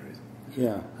cinematic series.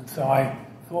 Yeah. And so I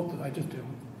thought that I'd just do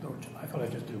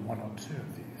one or two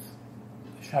of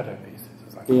these shadow pieces.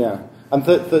 As I call them. And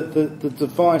the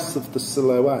device of the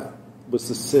silhouette was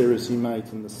the series you made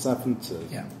in the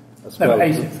 70s. Yeah. As well,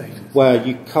 80s. Where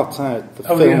you cut out the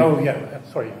film.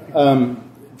 Sorry.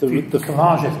 The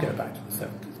collages go back to the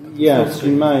 70s. Yes,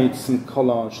 you made some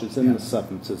collages in the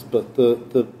 70s, but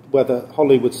where the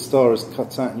Hollywood star is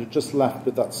cut out, and you're just left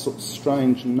with that sort of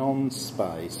strange The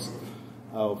non-space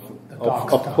of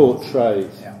stars.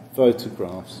 portraits,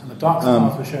 photographs. And the dark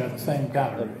stars were shown in the same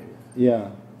gallery.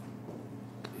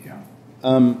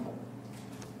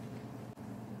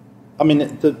 I mean,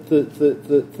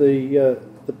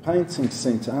 the paintings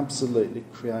seem to absolutely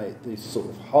create these sort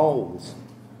of holes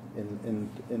in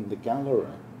the gallery.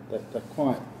 They're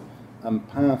quite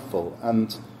powerful.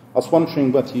 And I was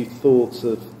wondering whether you thought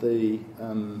of the...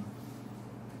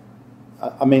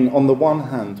 I mean, on the one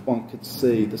hand, one could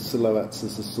see the silhouettes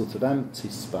as a sort of empty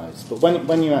space, but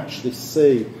when you actually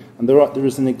see, and there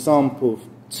is an example of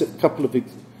a couple of,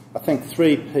 I think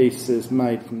 3 pieces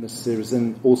made from this series,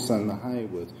 also in the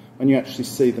Hayward. when you actually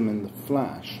see them in the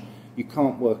flash, you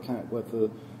can't work out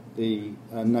whether the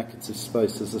negative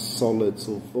spaces are solids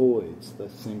or voids. They're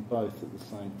seen both at the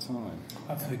same time.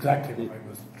 That's exactly what I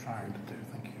was trying to do.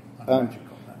 Thank you. I'm glad you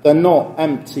got that. They're not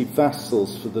empty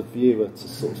vessels for the viewer to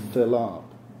sort of fill up.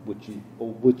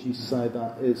 Would you say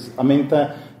that is? I mean,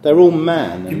 they're all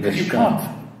men. You can't.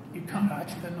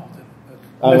 Actually, they're not.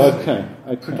 Okay.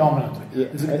 Predominantly, Yeah.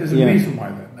 there's a reason why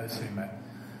they're mostly men.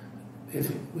 Is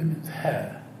that women's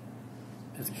hair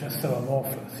is just so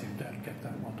amorphous, you don't get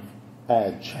that wonderful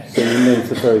edge. So you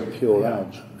need a very pure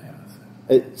edge.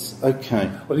 Yeah, it's okay.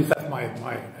 Well, at least that's my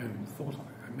own thought on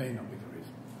it. It may not be the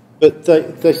reason.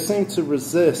 But they seem to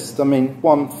resist. I mean,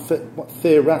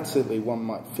 theoretically, one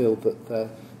might feel that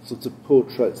they're sort of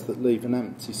portraits that leave an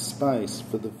empty space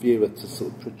for the viewer to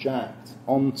sort of project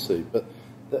onto. But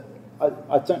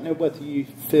I don't know whether you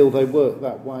feel they work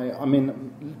that way. I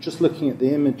mean, just looking at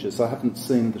the images, I haven't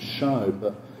seen the show,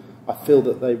 but I feel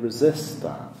that they resist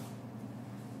that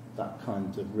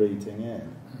kind of reading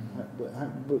in.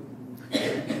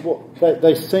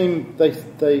 They seem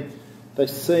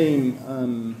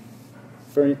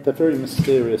they're very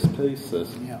mysterious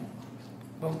pieces. Yeah.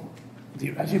 Well,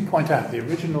 as you point out, the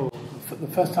original, the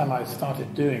first time I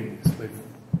started doing this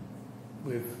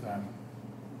with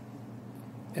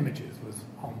images was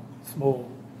on small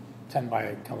 10 by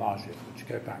 8 collages, which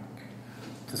go back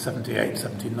to 78,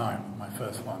 79, my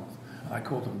first ones, and I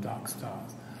called them Dark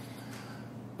Stars.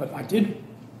 But I did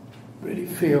really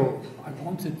feel I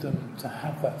wanted them to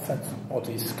have that sense of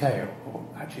body scale, or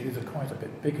actually these are quite a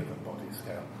bit bigger than body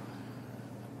scale.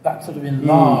 That sort of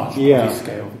enlarged body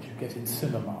scale that you get in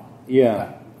cinema.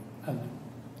 Yeah. And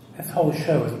this whole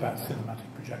show is about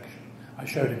cinematic projection. I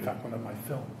showed, in fact, one of my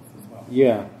films as well.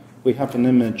 Yeah. We have an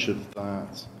image of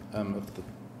that.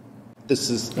 This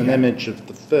is an image of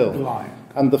the film. Blind.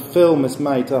 And the film is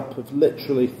made up of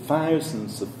literally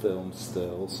thousands of film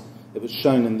stills. It was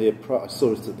shown in I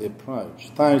saw it at the approach.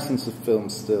 Thousands of film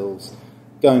stills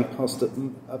going past at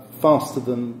faster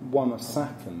than one a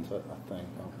second, I think.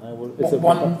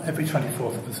 One every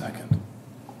 24th of a second.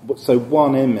 So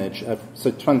one image,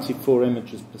 so 24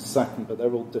 images per second, but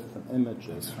they're all different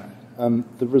images. That's right.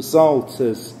 The result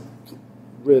is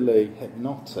really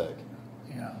hypnotic.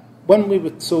 Yeah. When we were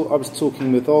I was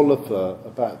talking with Oliver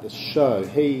about this show.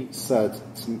 He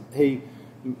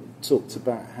talked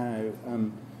about how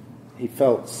he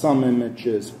felt some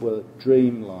images were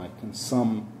dreamlike and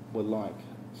some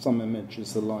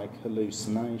images are like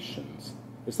hallucinations.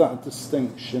 Is that a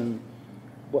distinction?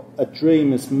 A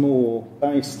dream is more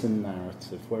based in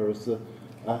narrative, whereas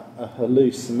a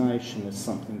hallucination is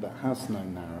something that has no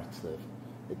narrative.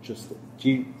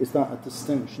 Is that a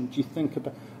distinction? Do you think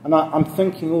about? And I'm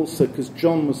thinking also because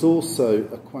John was also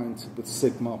acquainted with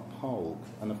Sigmar Polk,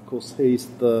 and of course he's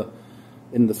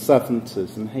in the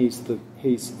 70s, and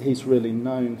he's really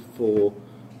known for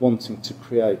wanting to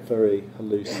create very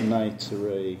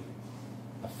hallucinatory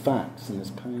effects in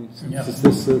his paintings. Yeah. Is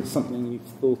this something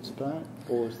you've thought about,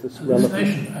 or is this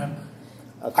relevant?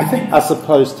 I think, as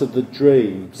opposed to the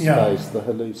dream space, the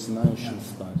hallucination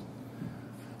space.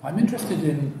 I'm interested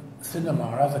in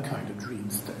cinema as a kind of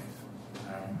dream state,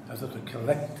 as a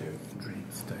collective dream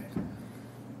state.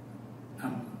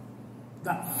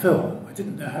 That film, I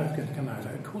didn't know how it was going to come out.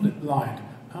 I called it Blind,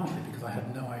 partly because I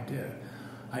had no idea.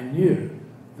 I knew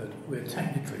that we're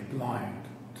technically blind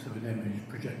to an image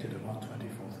projected at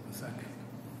 1/24th of a second.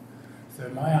 So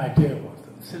my idea was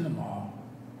that cinema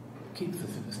keeps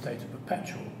us in a state of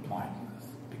perpetual blindness,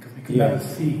 because we can never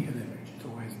see an image. It's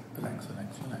always the next, the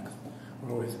next, the next.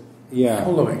 We're always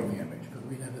following the image, but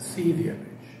we never see the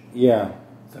image. Yeah.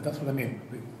 So that's what I mean.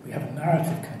 We have a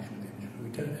narrative connection with the image, but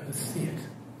we don't ever see it.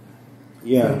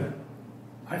 Yeah. So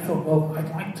I thought, well, I'd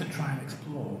like to try and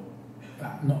explore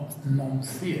that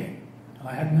non-seeing, and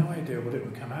I had no idea what it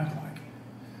would come out like.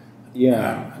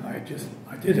 Yeah. And I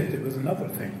did it. It was another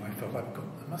thing. I felt I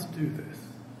must do this.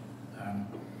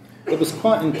 It was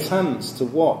quite intense to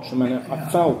watch. I mean, I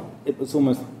felt it was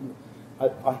almost.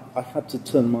 I had to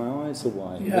turn my eyes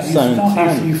away. Yeah, it was so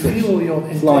intense. You feel you're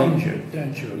in danger,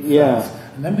 don't you? At first.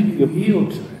 And then when you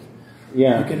yield to it, you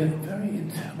get a very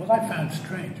intense. What I found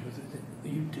strange was that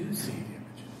you do see the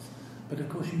images, but of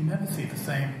course you never see the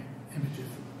same images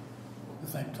at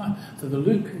the same time. So the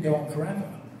loop can go on forever,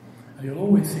 and you'll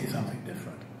always see something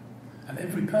different. And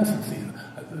every person sees it.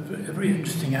 A very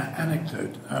interesting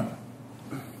anecdote.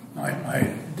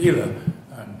 My dealer,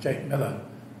 Jake Miller,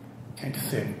 came to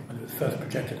see it when it was first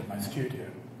projected at my studio,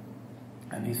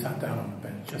 and he sat down on the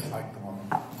bench just like the one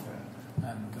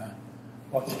there, and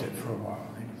watched it for a while.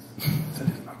 And he said,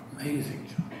 "It's amazing,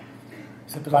 John."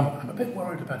 He said, "But I'm a bit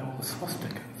worried about all the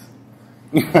swastikas."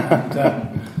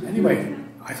 And anyway,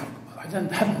 I thought, I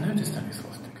hadn't noticed any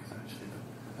swastikas actually.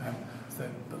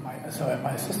 So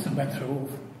my assistant went through all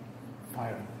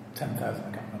 10,000,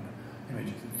 I can't remember,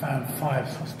 images, and found 5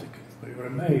 swastikas. We were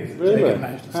amazed that Jacob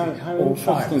managed to see how all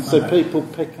interesting. 5. So people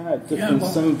pick out different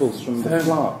symbols from the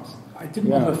flux. I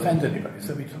didn't want to offend anybody,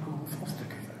 so we took all the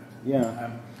swastikas out. Yeah.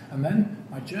 And then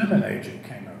my German agent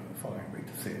came over the following week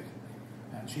to see it,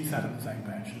 and she sat on the same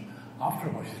bench. And after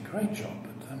a while, she did a great job,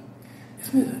 but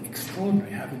isn't it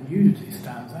extraordinary how the nudity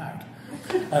stands out?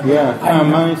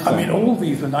 Amazing. I mean, all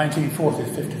these were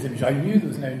 1940s, 50s images. I knew there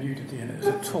was no nudity in it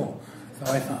at all. So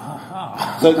I thought,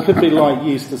 aha. So it could be like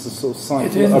used as a sort of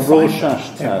science, a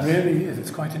Rorschach test. It really is. It's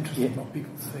quite interesting what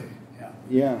people see.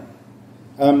 Yeah.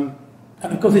 And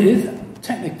of course, it is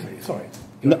technically. Sorry,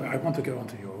 I want to go on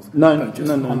to yours. No.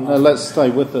 Let's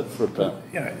stay with it for a bit.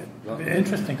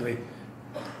 Interestingly,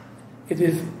 it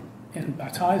is in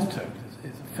Bataille's terms,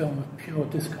 is a film of pure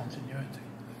discontinuity,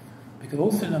 because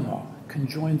all cinema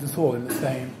conjoins us all in the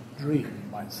same dream, you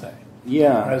might say.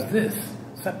 Yeah. Whereas this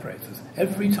separates us.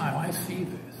 Every time I see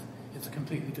this, it's a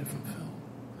completely different film.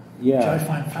 Yeah. Which I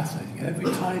find fascinating. And every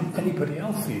time anybody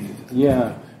else sees it, it's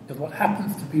different. Because what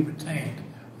happens to be retained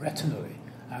retinally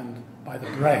and by the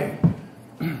brain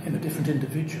in a different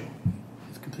individual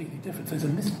is completely different. So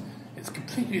it's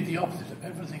completely the opposite of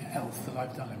everything else that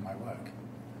I've done in my work.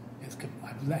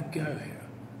 I've let go here.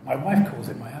 My wife calls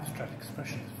it my abstract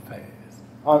expressionist phase.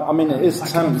 I mean, it is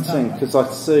tempting because I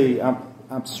see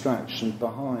abstraction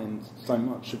behind so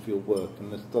much of your work,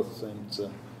 and this does seem to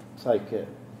take it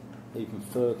even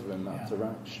further in that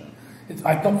direction.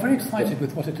 I got very excited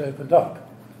with what it opened up,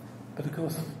 but of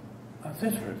course, that's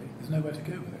it really. There's nowhere to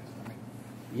go with it. I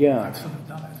mean, I've sort of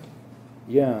done it.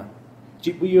 Yeah.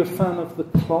 Were you a fan of The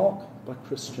Clock by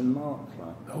Christian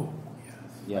Markler? Oh, yes.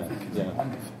 Yeah. I think it's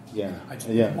wonderful. Yeah.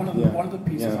 One of the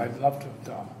pieces I'd love to have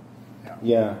done.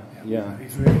 Yeah.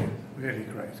 He's really, really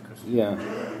great, Christian.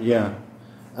 Yeah.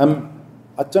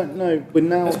 I don't know. We're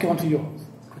now. Let's go on to yours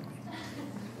quickly.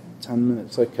 10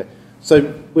 minutes. Okay.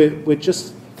 So we're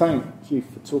just thank you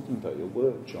for talking about your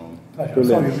work, John. Pleasure. I'm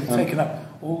sorry, you've taken up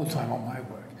all the time on my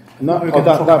work. No,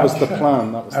 that was the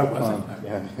plan. That was the plan.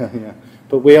 Yeah.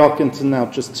 But we are going to now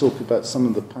just talk about some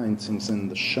of the paintings in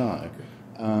the show.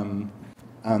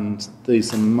 And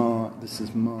these are this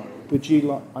is Mark. Would you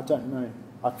like, I don't know,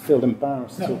 I feel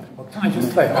embarrassed. No, well, can I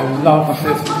just say, I love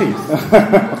this piece.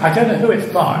 I don't know who it's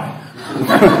by.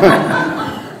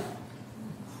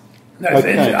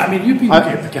 I mean, you've been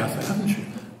looking at Picasso, haven't you?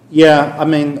 Yeah, I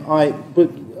mean,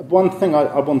 one thing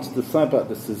I wanted to say about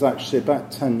this is actually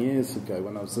about 10 years ago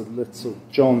when I was a little,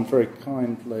 John very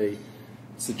kindly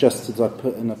suggested I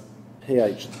put in a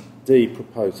PhD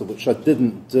proposal, which I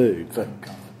didn't do, but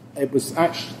it was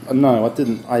actually no, I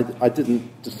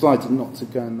didn't decided not to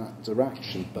go in that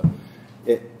direction. But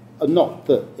not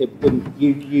that it wouldn't.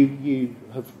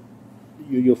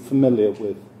 You're familiar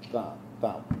with that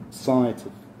side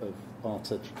of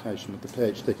art education with the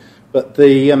PhD. But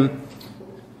the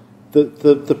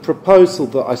proposal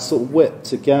that I sort of whipped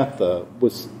together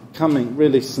was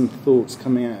some thoughts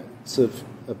coming out of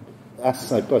an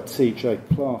essay by T.J.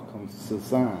 Clarke on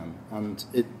Cézanne,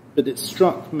 but it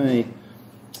struck me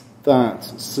that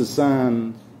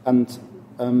Cézanne and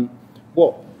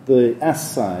what the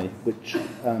essay, which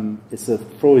is a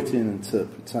Freudian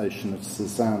interpretation of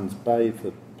Cézanne's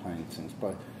bather paintings,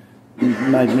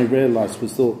 made me realise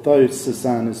was that although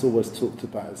Cézanne is always talked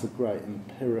about as a great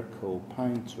empirical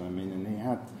painter, I mean, and he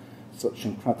had such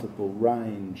incredible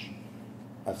range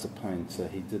as a painter.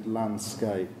 He did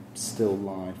landscape, still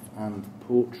life, and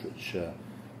portraiture,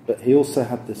 but he also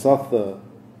had this other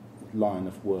line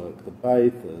of work, the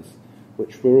bathers,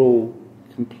 which were all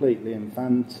completely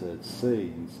invented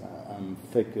scenes,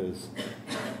 figures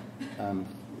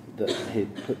that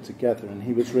he'd put together, and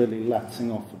he was really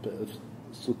letting off a bit of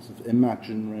sort of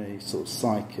imaginary, sort of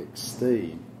psychic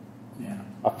steam. Yeah,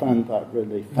 I found that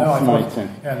really fascinating.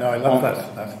 I love that.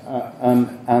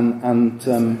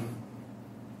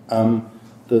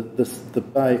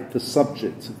 The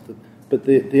subject of but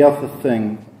the other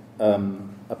thing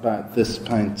about this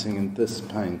painting and this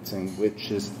painting,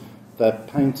 which is they're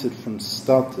painted from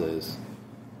studies.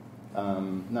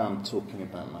 Now I'm talking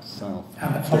about myself.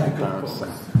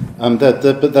 But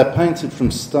they're painted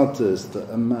from studies that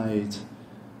are made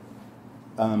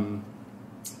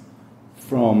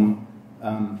from.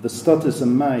 The studies are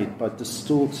made by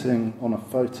distorting on a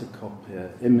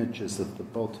photocopier images of the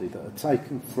body that are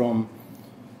taken from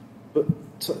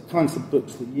kinds of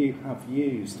books that you have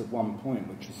used at one point,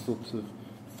 which are sort of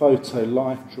photo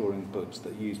life drawing books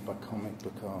that are used by comic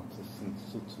book artists and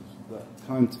sort of that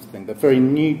kind of thing. They're very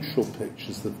neutral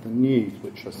pictures of the nude,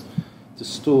 which I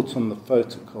distort on the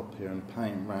photocopier and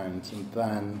paint round, and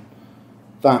then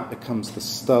that becomes the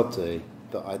study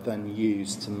that I then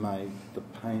use to make the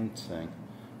painting.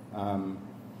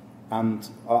 And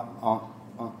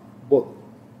what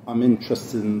I'm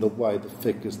interested in the way the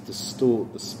figures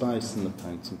distort the space in the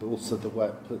painting, but also the way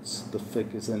it puts the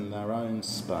figures in their own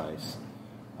space,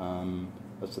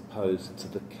 as opposed to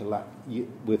the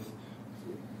with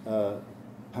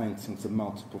paintings of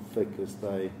multiple figures.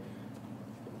 They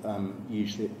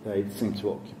usually seem to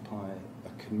occupy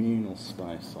a communal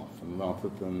space often, rather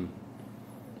than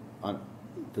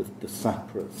the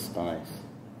separate space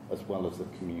as well as a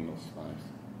communal space.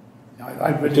 I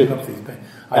really love these paintings.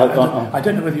 I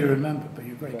don't know whether you remember, but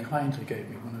you very kindly gave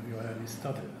me one of your early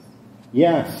studies.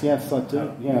 Yes, I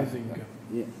do.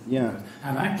 Yeah.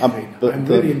 And actually, I'm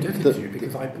really indebted to you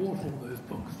because I bought all those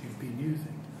books you've been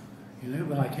using. You know,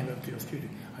 when I came up to your studio,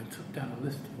 I took down a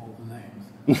list of all the names.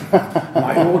 And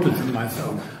I ordered them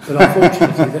myself. But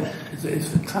unfortunately,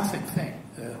 it's a classic thing.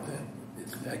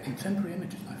 They're contemporary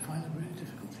images, and I find them really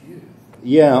difficult to use.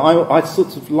 Yeah, I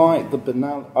sort of like the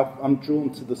banality. I'm drawn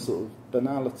to the sort of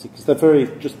banality because they're very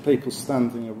just people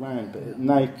standing around, but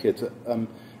naked.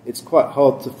 It's quite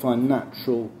hard to find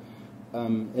natural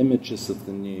images of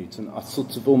the nude, and I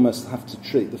sort of almost have to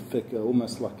treat the figure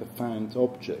almost like a found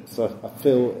object. So I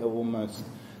feel it almost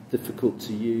difficult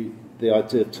to use the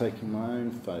idea of taking my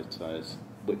own photos,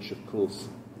 which of course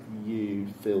you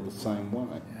feel the same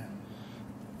way.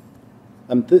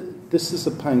 This is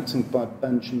a painting by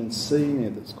Benjamin Senior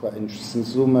that's quite interesting.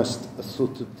 There's almost a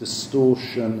sort of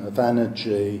distortion of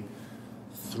energy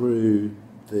through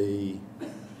the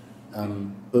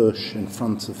bush in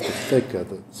front of the figure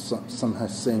that somehow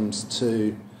seems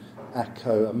to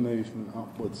echo a movement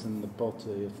upwards in the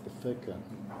body of the figure.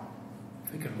 I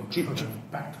think it looks sort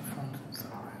of back to front in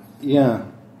some ways. Yeah.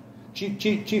 Do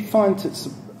you find it's...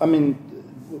 I mean,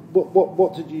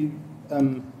 what did you...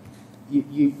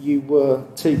 You were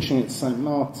teaching at St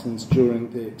Martin's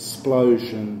during the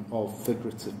explosion of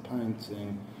figurative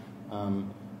painting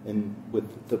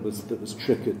that was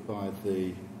triggered by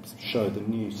the show The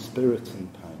New Spirit in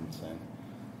Painting,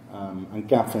 and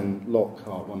Gavin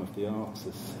Lockhart, one of the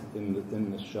artists in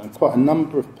the show, and quite a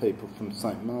number of people from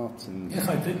St Martin's. Yes,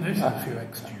 I did notice a few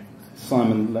ex-students.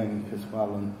 Simon Link as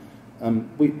well, and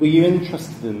were you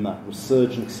interested in that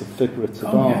resurgence of figurative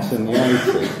art in the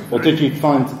 80s? Or did you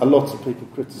find a lot of people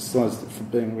criticised it for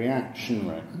being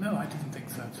reactionary? No, I didn't think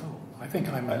so at all. I think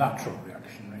I'm a natural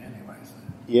reactionary anyway. So.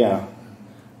 Yeah.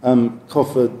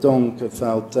 Coverdonga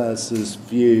Valdez's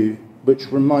view,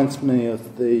 which reminds me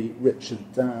of the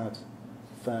Richard Dad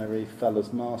Fairy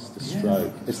Fella's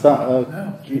Masterstroke. Yes. Is that a...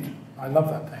 No, I love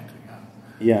that painting.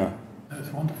 Yeah. No,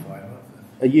 it's wonderful, I love it.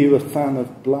 Are you a fan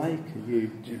of Blake?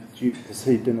 Has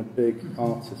he been a big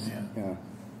artist? Yeah.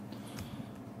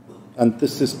 And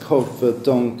this is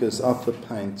Coverdonga's other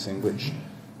painting, which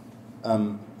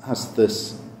has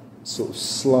this sort of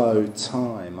slow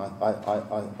time.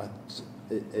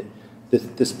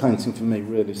 This painting for me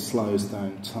really slows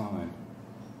down time,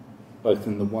 both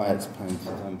in the way it's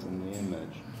painted and in the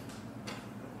image.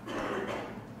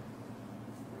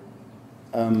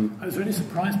 I was really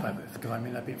surprised by this because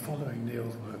I've been following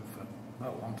Neil's work for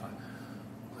a long time.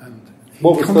 And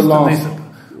what was the last?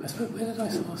 Where did I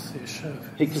last see a show?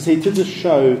 Because he did a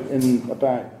show in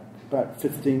about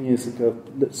 15 years ago.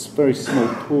 It's very small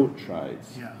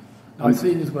portraits. Yeah, I've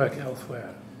seen his work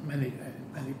elsewhere, many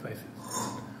places.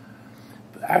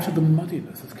 But out of the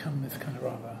muddiness has come this kind of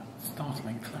rather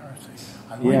startling clarity.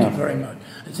 I like it very much.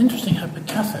 It's interesting how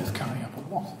Picasso's coming up a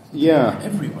lot.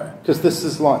 Everywhere. Because this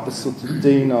is like the sort of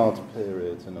Dinard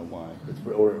period in a way,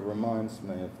 or it reminds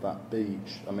me of that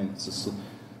beach. I mean, it's a sort of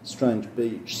strange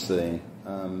beach scene,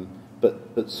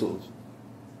 but sort of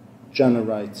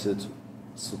generated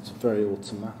sort of very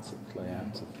automatically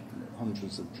out of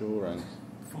hundreds of drawings.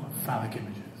 Full of phallic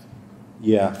images.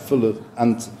 Yeah, full of...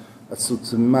 and a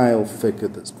sort of male figure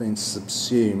that's been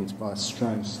subsumed by a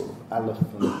strange sort of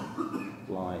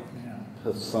elephant-like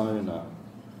persona,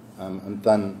 and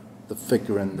then the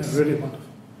figure in the... They're really wonderful.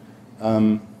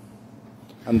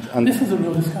 And this is a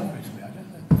real discovery to me, I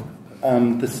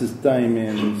don't know. This is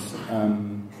Damien's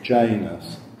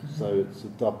Janus, so it's a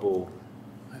double...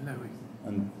 I know.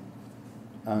 And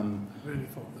I really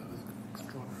thought that was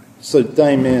extraordinary. So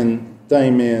Damien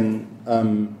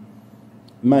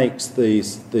makes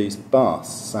these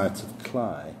busts out of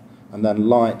clay and then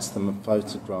lights them and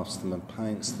photographs them and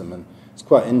paints them, and it's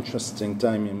quite interesting.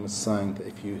 Damien was saying that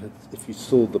if you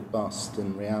saw the bust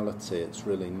in reality, it's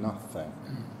really nothing.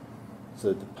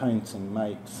 So the painting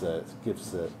makes it,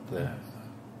 gives it the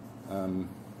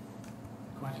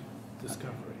quite a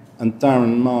discovery. And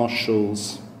Darren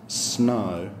Marshall's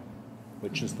Snow,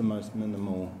 which is the most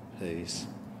minimal piece,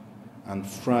 and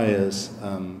Freya's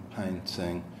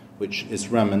painting, which is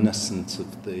reminiscent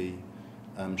of the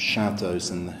shadows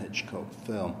in the Hitchcock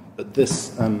film. But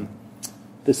this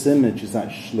image is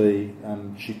actually,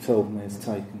 she told me, is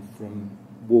taken from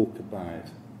Walkabout,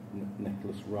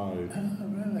 Nicholas Roeg. Oh,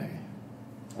 really?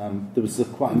 There was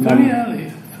quite a very early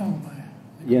film by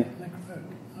Nicholas Roeg.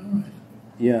 Oh, right.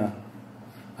 Yeah.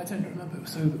 I don't remember.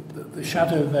 So the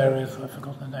shadow there is, I've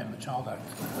forgotten the name, the child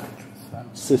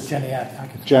actress. Jenny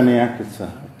Agutter. Jenny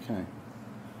Agutter, okay.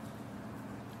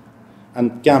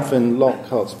 And Gavin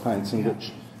Lockhart's painting,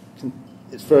 which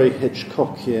it's very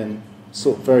Hitchcockian,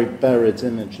 sort of very buried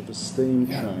image of a steam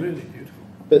train. Yeah, really beautiful.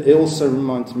 But it also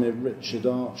reminds me of Richard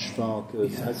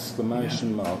Archfager's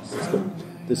exclamation marks. It's got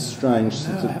this strange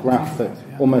sort of graphic,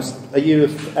 almost. Are you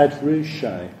an Ed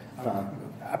Ruscha fan?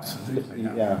 Absolutely.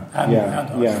 Yeah.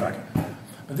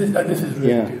 But this is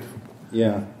really beautiful.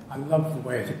 Yeah. I love the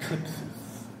way it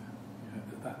eclipses.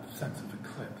 That sense of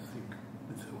eclipse.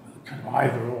 It's a kind of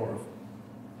either or of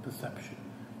perception.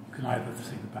 You can either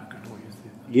see the background or you see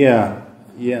it.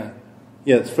 Yeah.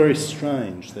 It's very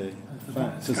strange. The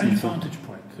fact, strange vantage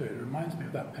point too. It reminds me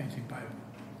of that painting by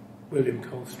William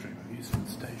Coldstream of Euston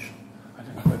Station. I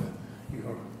don't know whether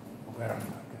you're aware of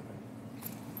that.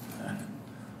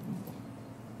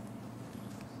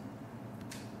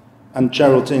 And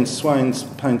Geraldine Swain's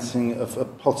painting of a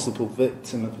possible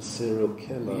victim of a serial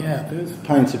killer. Yeah,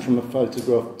 painted from a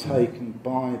photograph taken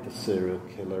by the serial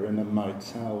killer in a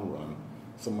motel room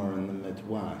somewhere in the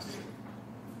Midwest.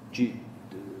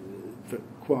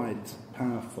 Quite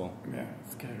powerful. Yeah,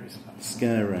 scary stuff.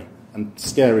 Scary. And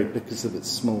scary because of its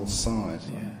small size.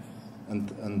 Yes.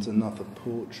 And another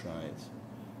portrait.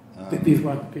 These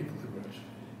weren't the people who wrote.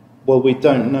 Well, we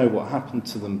don't know what happened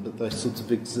to them, but they sort of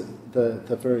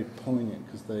they're very poignant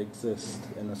because they exist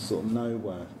in a sort of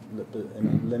nowhere, in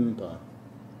a limbo,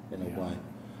 in a way.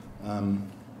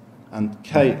 And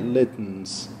Kate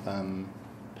Liddon's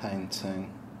painting.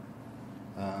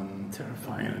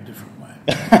 Terrifying in a different way.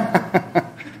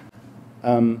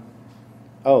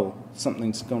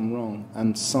 Something's gone wrong.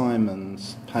 And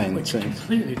Simon's painting. Which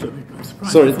completely took me by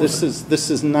surprise. Sorry, this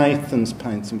is Nathan's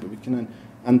painting, but we can.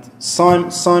 And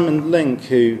Simon Link,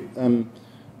 who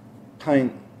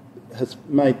has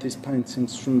made these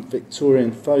paintings from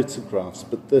Victorian photographs,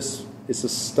 but this is a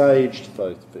staged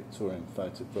Victorian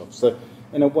photograph. So,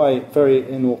 in a way, very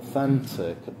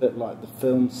inauthentic, a bit like the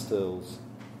film stills.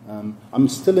 I'm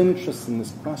still interested in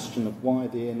this question of why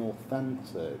the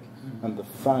inauthentic and the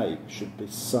fake should be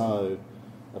so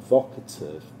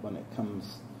evocative when it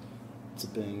comes to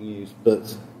being used.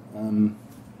 But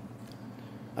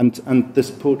and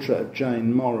this portrait of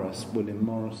Jane Morris, William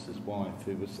Morris's wife,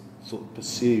 who was sort of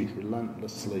pursued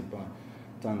relentlessly by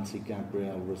Dante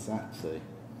Gabriel Rossetti,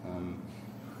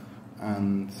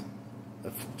 and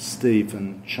of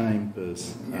Stephen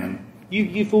Chambers.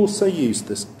 You've also used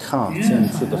this cut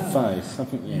into the face,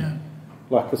 haven't you? Yeah.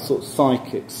 Like a sort of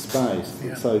psychic space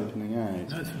that's opening out.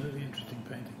 That's a really interesting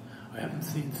painting. I haven't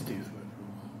seen Steve's work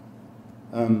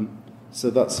for a while. So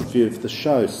that's a view of the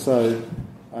show. So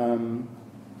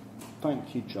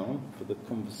thank you, John, for the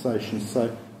conversation.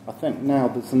 So I think now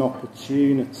there's an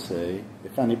opportunity,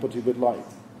 if anybody would like...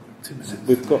 2 minutes.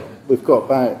 We've got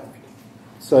about...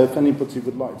 So if anybody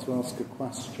would like to ask a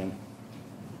question.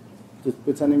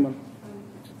 Would anyone...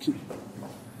 When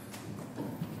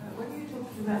you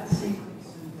talked about the sequence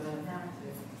of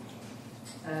narrative,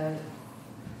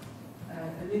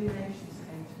 illuminations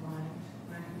came to mind.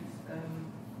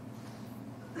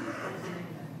 What was the name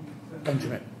of that?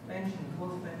 Benjamin.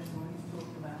 Walter Benjamin, when he was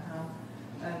talking about how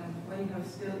when you have a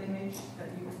still image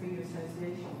that you can bring your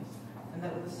associations, and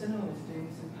that what the cinema was doing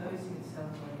was imposing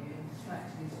itself on you and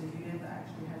distracting you, so you never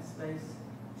actually had space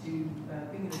to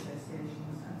bring your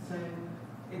associations, and so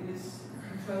it was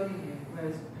controlling you,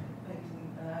 whereas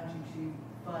painting allowed you to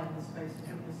find the space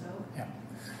within yourself. Yeah.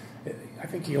 I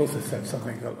think he also said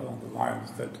something along the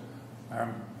lines that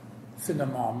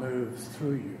cinema moves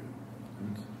through you,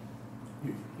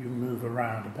 and you move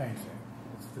around a painting.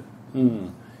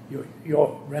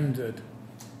 You're rendered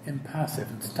impassive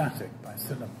and static by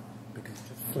cinema because it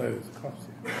just flows across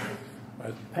you.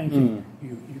 Whereas painting,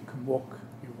 you can walk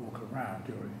around.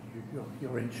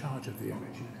 You're in charge of the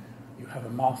image. You have a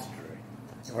mastery.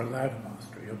 You're allowed a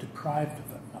mastery. You're deprived of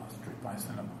that mastery by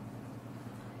cinema.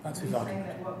 That's his argument.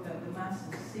 Saying that the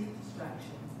masters seek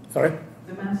distraction, Sorry?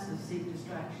 The masters seek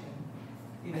distraction.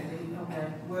 You know, they on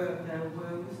their work, their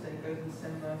woes, they go to the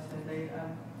cinema, so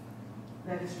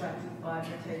they're distracted by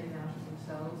they're taken out of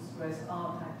themselves. Whereas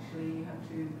art, actually, you have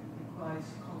to requires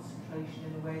concentration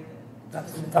in a way that.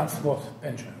 That's what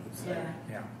Benjamin would say.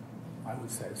 Yeah. I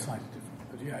would say it's slightly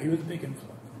different, but yeah, he was a big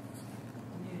influence.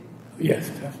 Yeah. Yes,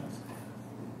 definitely.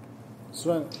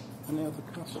 So, any other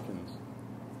questions?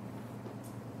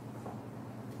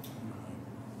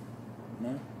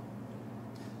 No?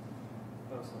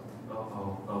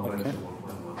 I'll Okay. mention one.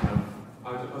 I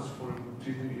was just wondering,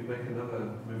 do you think you'd make another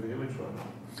moving image right now?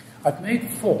 I've made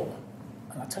 4,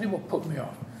 and I'll tell you what put me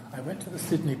off. I went to the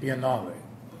Sydney Biennale,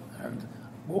 and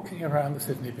walking around the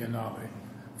Sydney Biennale,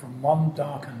 from one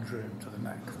darkened room to the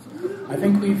next, I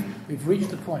think we've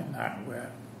reached a point now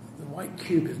where the white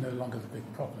cube is no longer the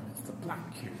big problem, it's the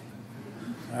black cube.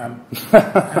 And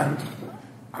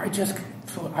I just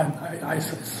thought, I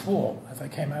sort of swore as I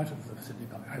came out of the Sydney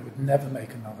Biennale, I would never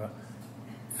make another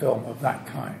film of that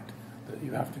kind, that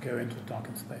you have to go into a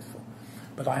darkened space for.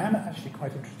 But I am actually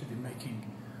quite interested in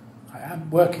I am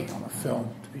working on a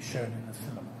film to be shown in the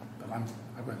cinema, but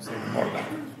I won't say more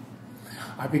about it.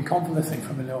 I've been convalescing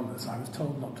from an illness. I was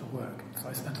told not to work, so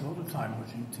I spent a lot of time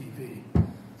watching TV,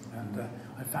 and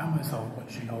I found myself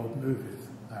watching old movies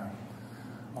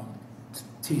on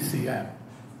TCM,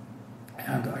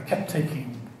 and I kept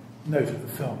taking note of the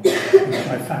film, in which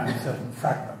I found certain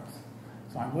fragments.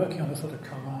 So I'm working on a sort of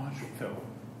collage film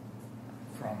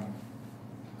from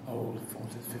old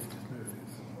 40s, 50s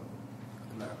movies at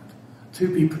the moment,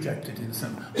 to be projected in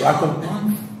cinema. But I've got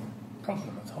one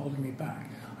problem that's holding me back.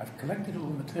 I've collected all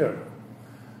the material,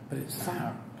 but it's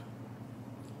sound.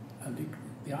 And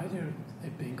the idea of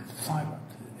it being silent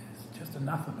is just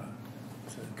anathema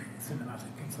to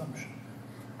cinematic consumption.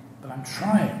 But I'm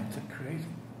trying to create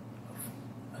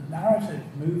a narrative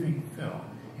moving film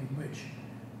in which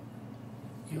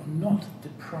you're not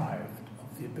deprived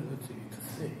of the ability to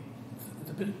see. It's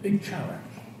a big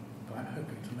challenge, but I'm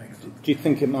hoping to make something. Do you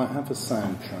think it might have a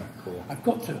soundtrack? Or?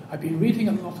 I've been reading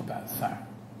a lot about sound.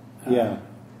 Yeah.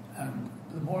 And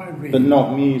the more I read... But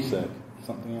not music,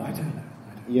 something else? I don't know.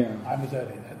 Yeah. I'm at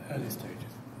early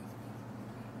stages.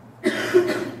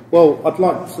 Well, I'd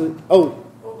like to... Oh,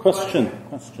 question.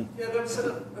 Yeah, there was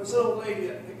an old lady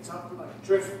that picked up like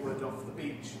driftwood off the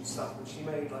beach and stuff, and she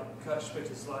made like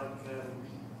Kirschbitters like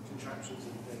contraptions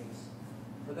and things.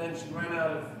 But then she ran out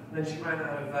of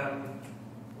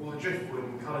all the driftwood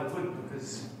and coloured wood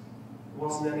because there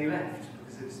wasn't any left,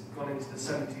 because it's gone into the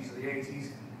 70s or the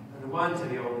 80s, and there weren't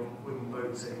any old wooden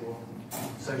boats anymore.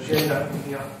 So she ended up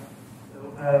picking up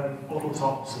bottle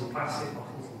tops and plastic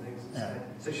bottles and things instead.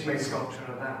 Yeah. So she made sculpture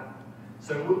out of that.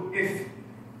 So if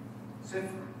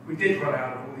we did run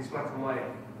out of all these black and white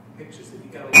pictures that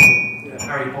you go into,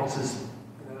 Harry Potter's,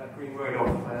 that green road off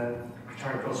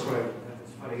Charing Cross Road,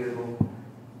 this funny little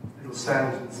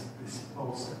stand with this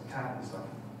old cat and stuff.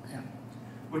 Yeah.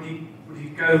 Would you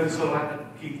go the sort of like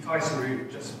the Keith Tyson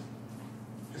route, just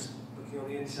looking on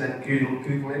the internet,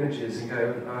 Google images, and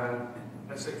go,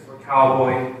 let's look for a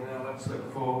cowboy, let's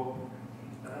look for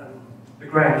the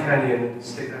Grand Canyon, and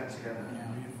stick that together? Yeah.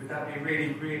 Would that be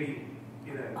really, really,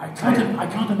 I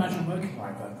can't imagine working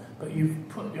like that, but you've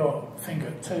put your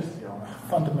finger totally on a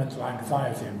fundamental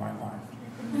anxiety in my life.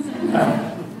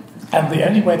 And the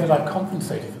only way that I've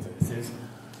compensated for this is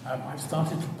I've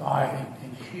started to buy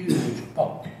in huge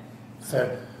bulk.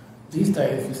 So these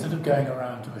days, instead of going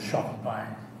around to a shop and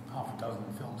buying half a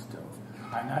dozen film stills,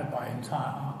 I now buy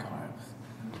entire archives.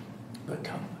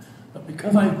 But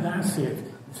because I now see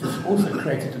it, this has also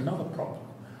created another problem.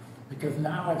 Because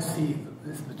now I see that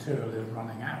this material is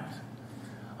running out,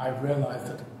 I've realised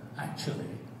that actually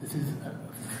this is a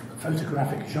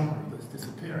photographic genre that's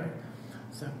disappearing.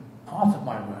 So part of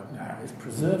my work now is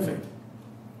preserving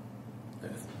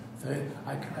this. So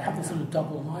I have this sort of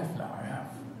double life now.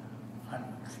 I'm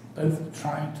both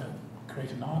trying to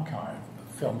create an archive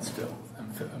of film stills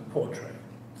and portraits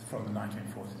from the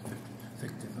 1940s, 50s,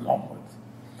 60s and onwards.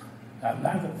 Now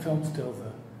that film stills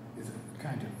is a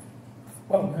kind of,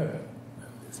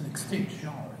 it's an extinct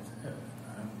genre.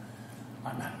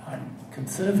 I'm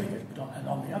conserving it, and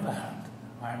on the other hand,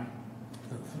 I'm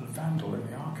the sort of vandal in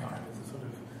the archive. It's a sort of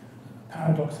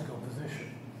paradoxical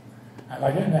position. And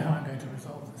I don't know how I'm going to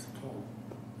resolve this at all.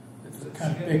 It's a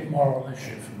kind of big moral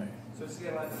issue for me. So it's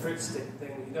again like the fruit stick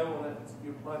thing. You don't want to,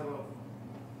 you might well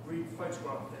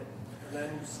re-photograph it and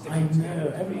then stick it together. I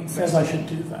know, everyone says I should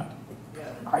do that.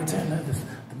 Yeah. I don't know this.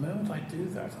 The moment I do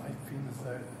that, I feel as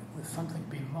though there's something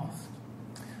being lost.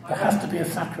 There has to be a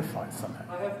sacrifice somehow.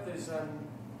 I have those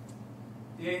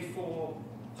the A4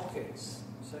 pockets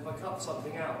So if I cut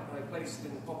something out and I place it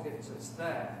in the pocket so it's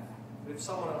there, but if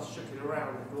someone else shook it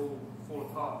around, it would all fall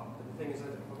apart. But the thing is, I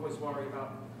always worry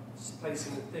about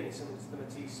placing the thing, so it's the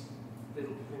Matisse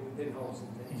little pinholes and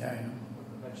things. Yeah, yeah.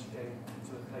 Eventually go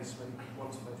to a place where you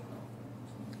want to photograph.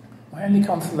 My only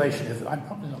consolation is that I'm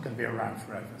probably not going to be around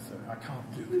forever, so I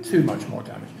can't do too much more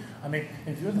damage. I mean,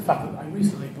 in view of the fact that I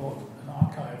recently bought an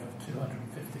archive of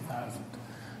 250,000,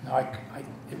 now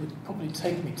it would probably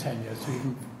take me 10 years to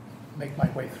even make my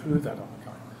way through that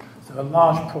archive. So a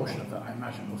large portion of that, I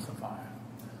imagine, will survive.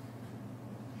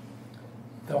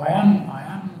 Though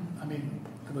I mean,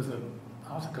 there was an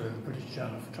article in the British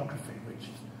Journal of Photography which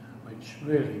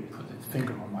really put its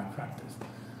finger on my practice.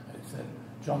 It said,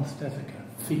 John Stezaker,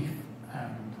 thief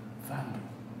and vandal.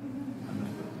 And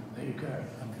there you go.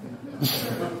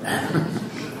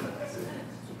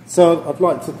 So I'd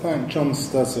like to thank John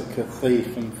Stezaker,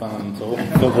 thief and vandal,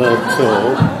 for the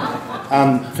talk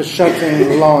and for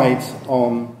shedding light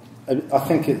on. I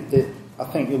think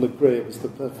you'll agree it was the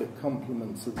perfect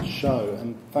compliment to the show.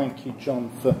 And thank you, John,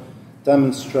 for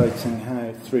demonstrating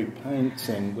how through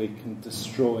painting we can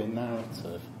destroy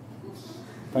narrative.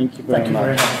 Thank you very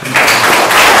much.